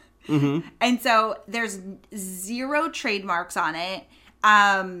word. Mm-hmm. And so there's 0 trademarks on it.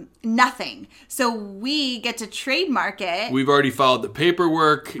 Nothing. So we get to trademark it. We've already filed the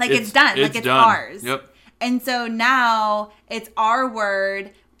paperwork. Like it's done. Like it's done. ours. Yep. And so now it's our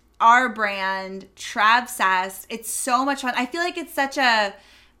word, our brand, Travcest. It's so much fun. I feel like it's such a,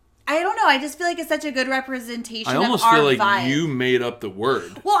 I don't know. I just feel like it's such a good representation of our vibe. I almost feel like you made up the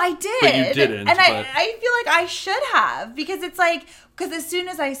word. Well, I did. But you didn't. And I feel like I should have, because it's like, because as soon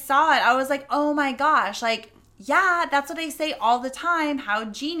as I saw it, I was like, oh my gosh, like, yeah, that's what I say all the time. How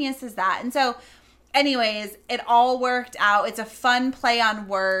genius is that? And so anyways, it all worked out. It's a fun play on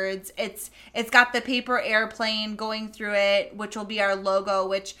words. It's got the paper airplane going through it, which will be our logo,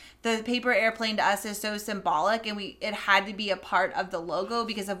 which the paper airplane to us is so symbolic, and it had to be a part of the logo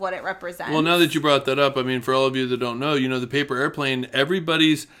because of what it represents. Well, now that you brought that up, I mean, for all of you that don't know, the paper airplane,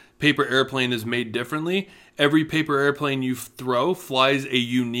 everybody's paper airplane is made differently. Every paper airplane you throw flies a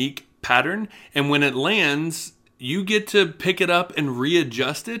unique pattern, and when it lands, you get to pick it up and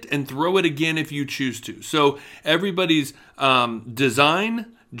readjust it and throw it again if you choose to. So everybody's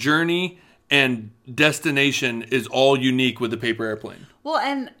design, journey, and destination is all unique with the paper airplane. Well,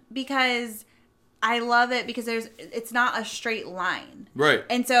 and because I love it because it's not a straight line. Right.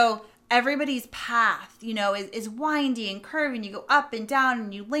 And so everybody's path, is windy and curvy, and you go up and down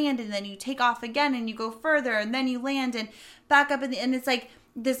and you land and then you take off again and you go further and then you land and back up and it's like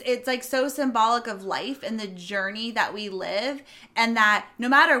this, it's like so symbolic of life and the journey that we live, and that no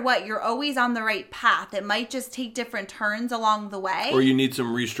matter what, you're always on the right path. It might just take different turns along the way. Or you need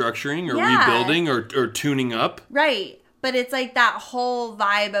some restructuring or rebuilding or tuning up. Right. But it's like that whole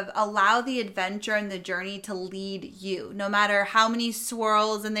vibe of allow the adventure and the journey to lead you, no matter how many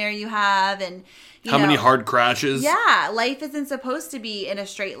swirls in there you have and how many hard crashes. Yeah, life isn't supposed to be in a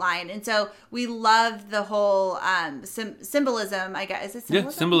straight line. And so we love the whole symbolism, I guess. Is it symbolism?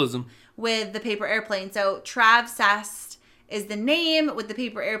 Yeah, symbolism. With the paper airplane. So Travcest is the name with the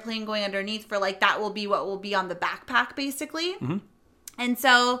paper airplane going underneath for like that will be what will be on the backpack basically. Mm-hmm. And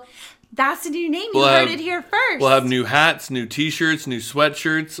so that's the new name. You heard it here first. We'll have new hats, new t-shirts, new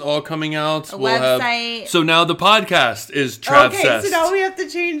sweatshirts all coming out. We'll website. So now the podcast is Travcest. Okay, so now we have to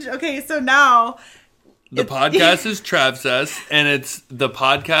change. Okay, so now the podcast is Travcest, and it's the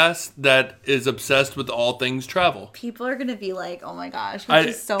podcast that is obsessed with all things travel. People are going to be like, oh my gosh, which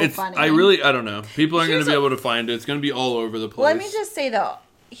is so funny. I don't know. People aren't going to be able to find it. It's going to be all over the place. Let me just say though,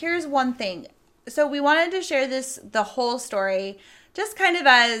 here's one thing. So we wanted to share the whole story just kind of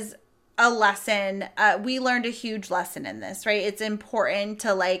as a lesson. We learned a huge lesson in this, right? It's important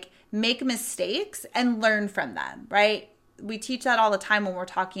to like make mistakes and learn from them, right? We teach that all the time when we're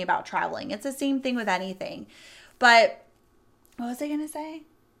talking about traveling. It's the same thing with anything. But what was I going to say?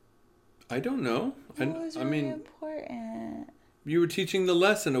 I don't know. It was really important. You were teaching the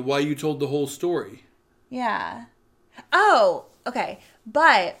lesson of why you told the whole story. Yeah. Oh, okay.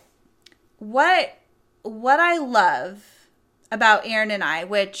 But what I love about Aaron and I,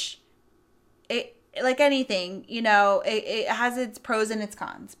 which it, like anything, you know, it has its pros and its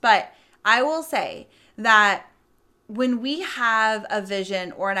cons. But I will say that when we have a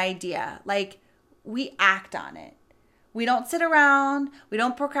vision or an idea, like we act on it. We don't sit around. We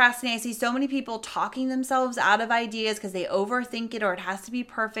don't procrastinate. I see so many people talking themselves out of ideas because they overthink it, or it has to be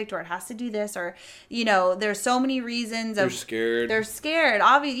perfect, or it has to do this, or, you know, there's so many reasons. They're scared. They're scared.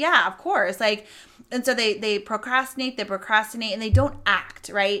 Obviously, yeah, of course. Like, and so they procrastinate, and they don't act,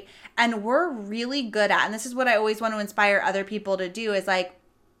 right? And we're really good at, and this is what I always want to inspire other people to do, is like,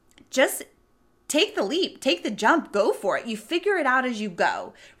 just take the leap, take the jump, go for it. You figure it out as you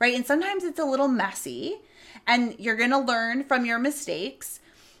go, right? And sometimes it's a little messy, and you're going to learn from your mistakes,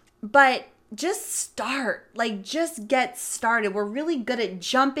 but just start, like just get started. We're really good at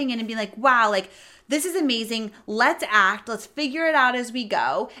jumping in and being like, wow, like this is amazing. Let's act. Let's figure it out as we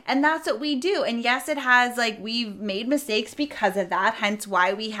go. And that's what we do. And yes, it has, like, we've made mistakes because of that. Hence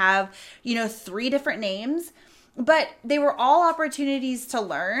why we have, you know, 3 different names, but they were all opportunities to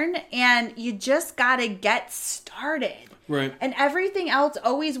learn, and you just got to get started. Right. And everything else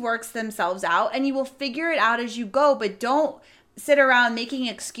always works themselves out, and you will figure it out as you go, but don't sit around making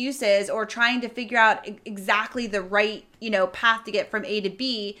excuses or trying to figure out exactly the right, you know, path to get from A to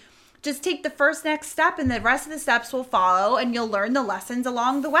B. Just take the first next step, and the rest of the steps will follow, and you'll learn the lessons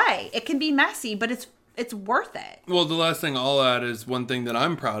along the way. It can be messy, but it's worth it. Well, the last thing I'll add is one thing that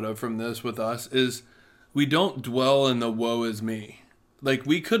I'm proud of from this with us is we don't dwell in the woe is me. Like,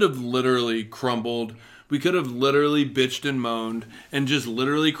 we could have literally crumbled. We could have literally bitched and moaned and just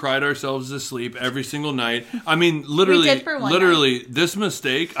literally cried ourselves to sleep every single night. I mean, literally, this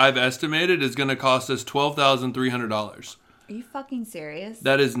mistake I've estimated is going to cost us $12,300. Are you fucking serious?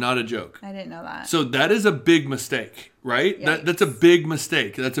 That is not a joke. I didn't know that. So that is a big mistake, right? That's a big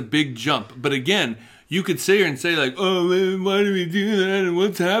mistake. That's a big jump. But again, you could sit here and say like, oh man, why do we do that? And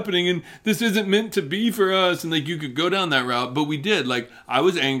what's happening? And this isn't meant to be for us. And like, you could go down that route, but we did. Like, I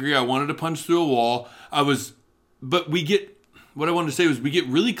was angry. I wanted to punch through a wall. But what I wanted to say was we get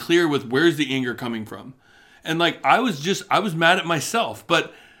really clear with where's the anger coming from. And like, I was mad at myself.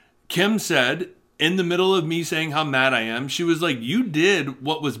 But Kim said, in the middle of me saying how mad I am, she was like, you did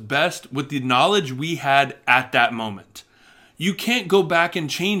what was best with the knowledge we had at that moment. You can't go back and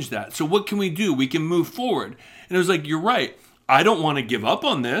change that. So what can we do? We can move forward. And it was like, you're right. I don't want to give up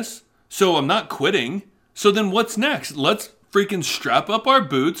on this. So I'm not quitting. So then what's next? Let's freaking strap up our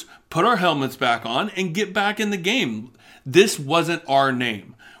boots, put our helmets back on, and get back in the game. This wasn't our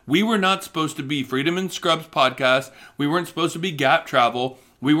name. We were not supposed to be Freedom and Scrubs podcast. We weren't supposed to be Gap Travel.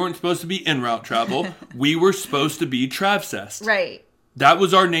 We weren't supposed to be En Route Travel. We were supposed to be Travcest. Right. That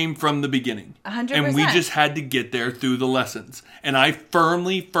was our name from the beginning. 100%. And we just had to get there through the lessons. And I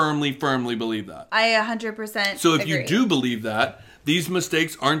firmly believe that. I 100% So if you do believe that, these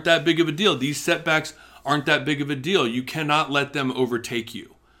mistakes aren't that big of a deal. These setbacks aren't that big of a deal. You cannot let them overtake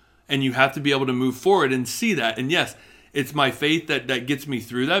you. And you have to be able to move forward and see that. And yes, it's my faith that gets me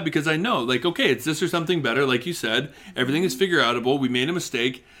through that, because I know, like, okay, it's this or something better. Like you said, everything is figure outable. We made a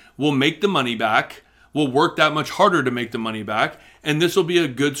mistake. We'll make the money back. We'll work that much harder to make the money back. And this will be a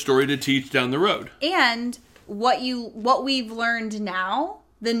good story to teach down the road. And what we've learned now,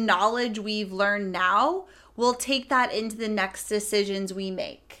 the knowledge we've learned now, we'll take that into the next decisions we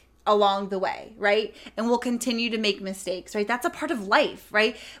make along the way, right? And we'll continue to make mistakes, right? That's a part of life,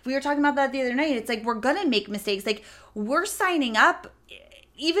 right? We were talking about that the other night. It's like, we're gonna make mistakes. Like, we're signing up,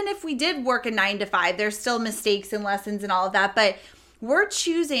 even if we did work a 9 to 5, there's still mistakes and lessons and all of that, but we're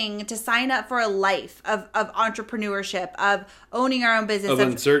choosing to sign up for a life of entrepreneurship, of owning our own business, of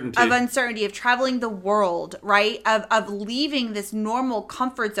uncertainty, of traveling the world, right? Of leaving this normal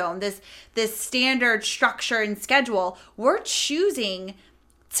comfort zone, this standard structure and schedule. We're choosing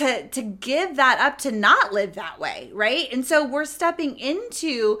to give that up, to not live that way, right? And so we're stepping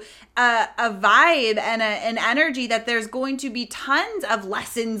into a vibe and an energy that there's going to be tons of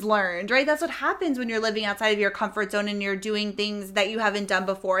lessons learned, right? That's what happens when you're living outside of your comfort zone and you're doing things that you haven't done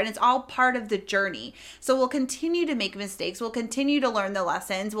before, and it's all part of the journey. So we'll continue to make mistakes. We'll continue to learn the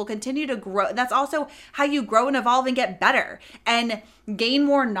lessons. We'll continue to grow. That's also how you grow and evolve and get better and gain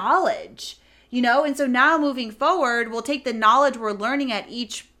more knowledge. You know, and so now moving forward, we'll take the knowledge we're learning at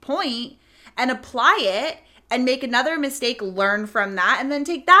each point and apply it and make another mistake, learn from that, and then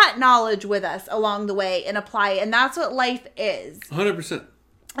take that knowledge with us along the way and apply it. And that's what life is. 100%.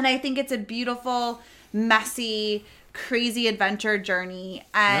 And I think it's a beautiful, messy, crazy adventure journey.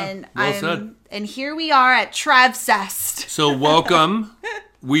 And well said. And here we are at Travcest. So welcome.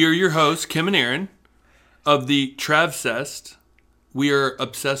 We are your hosts, Kim and Aaron, of the Travcest. We are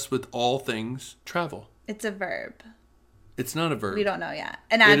obsessed with all things travel. It's a verb. It's not a verb. We don't know yet.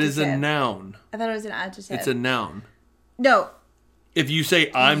 An adjective. It is a noun. I thought it was an adjective. It's a noun. No. If you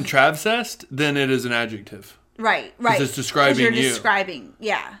say I'm Travcest, then it is an adjective. Right. It's describing you're you. Describing,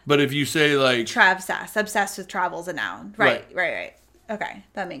 yeah. But if you say like Travcest, obsessed with travel is a noun. Right. Okay,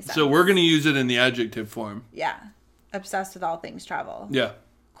 that makes sense. So we're going to use it in the adjective form. Yeah. Obsessed with all things travel. Yeah.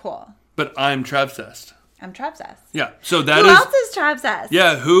 Cool. But I'm Travcest. I'm Travcest. Yeah. So that Who is. else is Travcest?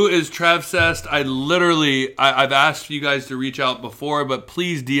 Yeah. Who is Travcest? I've asked you guys to reach out before, but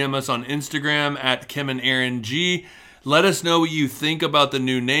please DM us on Instagram at Kim and Aaron G. Let us know what you think about the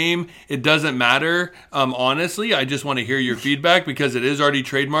new name. It doesn't matter. Honestly, I just want to hear your feedback because it is already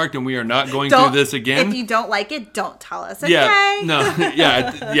trademarked and we are not going through this again. If you don't like it, don't tell us. Okay? Yeah. No.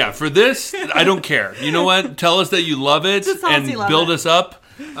 Yeah. For this, I don't care. You know what? Tell us that you love it and build us up.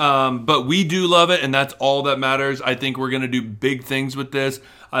 But we do love it, and that's all that matters. I think we're going to do big things with this.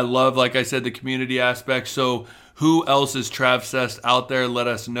 I love, like I said, the community aspect. So who else is Travcest out there? Let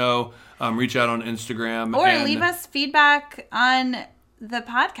us know. Reach out on Instagram. Or leave us feedback on the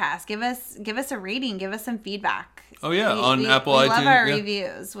podcast. Give us a rating. Give us some feedback. Oh, yeah, on Apple iTunes. We love our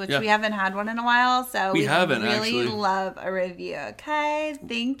reviews, which we haven't had one in a while, so we haven't really actually. Love a review. Okay,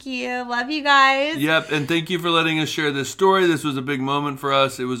 thank you. Love you guys. Yep, and thank you for letting us share this story. This was a big moment for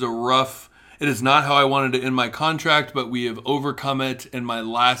us. It is not how I wanted to end my contract, but we have overcome it, and my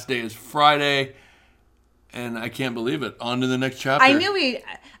last day is Friday, and I can't believe it. On to the next chapter.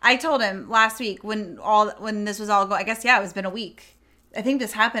 I told him last week when this was all going, I guess, it's been a week. I think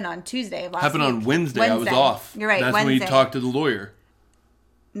this happened on Tuesday of last week. Happened on Wednesday. I was off. You're right. That's Wednesday. when we talked to the lawyer.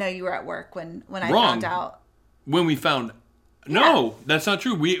 No, you were at work when I found out. When we found... No, that's not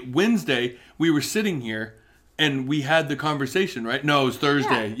true. Wednesday, we were sitting here and we had the conversation, right? No, it was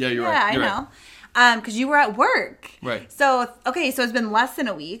Thursday. Yeah, you're right. You're I know. Because you were at work. Right. So it's been less than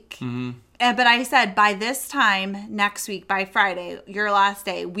a week. Mm-hmm. But I said, by this time next week, by Friday, your last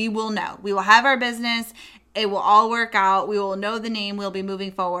day, we will know. We will have our business. It will all work out. We will know the name. We'll be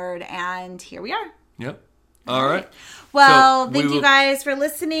moving forward. And here we are. Yep. All right. Well, thank you guys for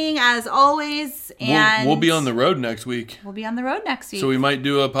listening, as always. And we'll be on the road next week. We'll be on the road next week. So we might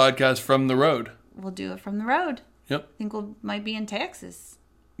do a podcast from the road. We'll do it from the road. Yep. I think we might be in Texas.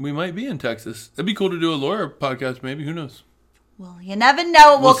 We might be in Texas. It'd be cool to do a lawyer podcast, maybe. Who knows? Well, you never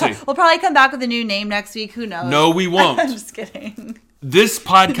know. We'll see. We'll probably come back with a new name next week. Who knows? No, we won't. I'm just kidding. This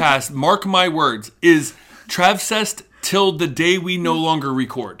podcast, mark my words, is Travcest till the day we no longer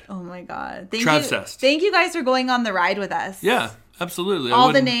record. Oh my God. Travcest. Thank you guys for going on the ride with us. Yeah, absolutely.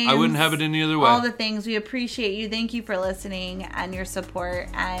 All the names. I wouldn't have it any other way. All the things. We appreciate you. Thank you for listening and your support.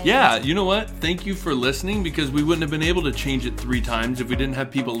 And yeah, you know what? Thank you for listening, because we wouldn't have been able to change it 3 times if we didn't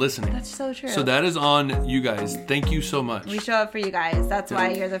have people listening. That's so true. So that is on you guys. Thank you so much. We show up for you guys. That's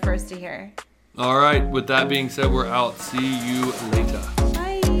why you're the first to hear. All right. With that being said, we're out. See you later.